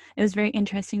 and it was very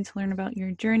interesting to learn about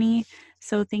your journey.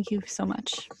 So thank you so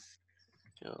much.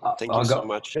 Thank you so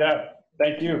much. Yeah,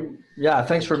 thank you. Yeah,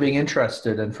 thanks for being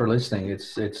interested and for listening.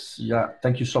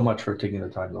 Thank you so much for taking the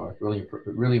time, Laura.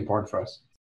 Really important for us.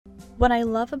 What I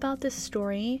love about this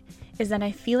story is that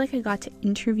I feel like I got to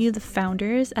interview the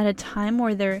founders at a time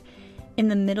where they're in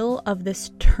the middle of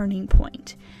this turning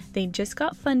point. They just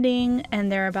got funding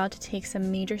and they're about to take some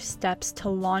major steps to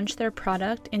launch their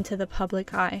product into the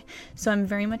public eye. So I'm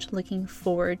very much looking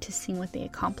forward to seeing what they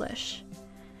accomplish.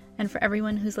 And for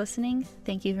everyone who's listening,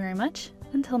 thank you very much.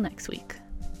 Until next week.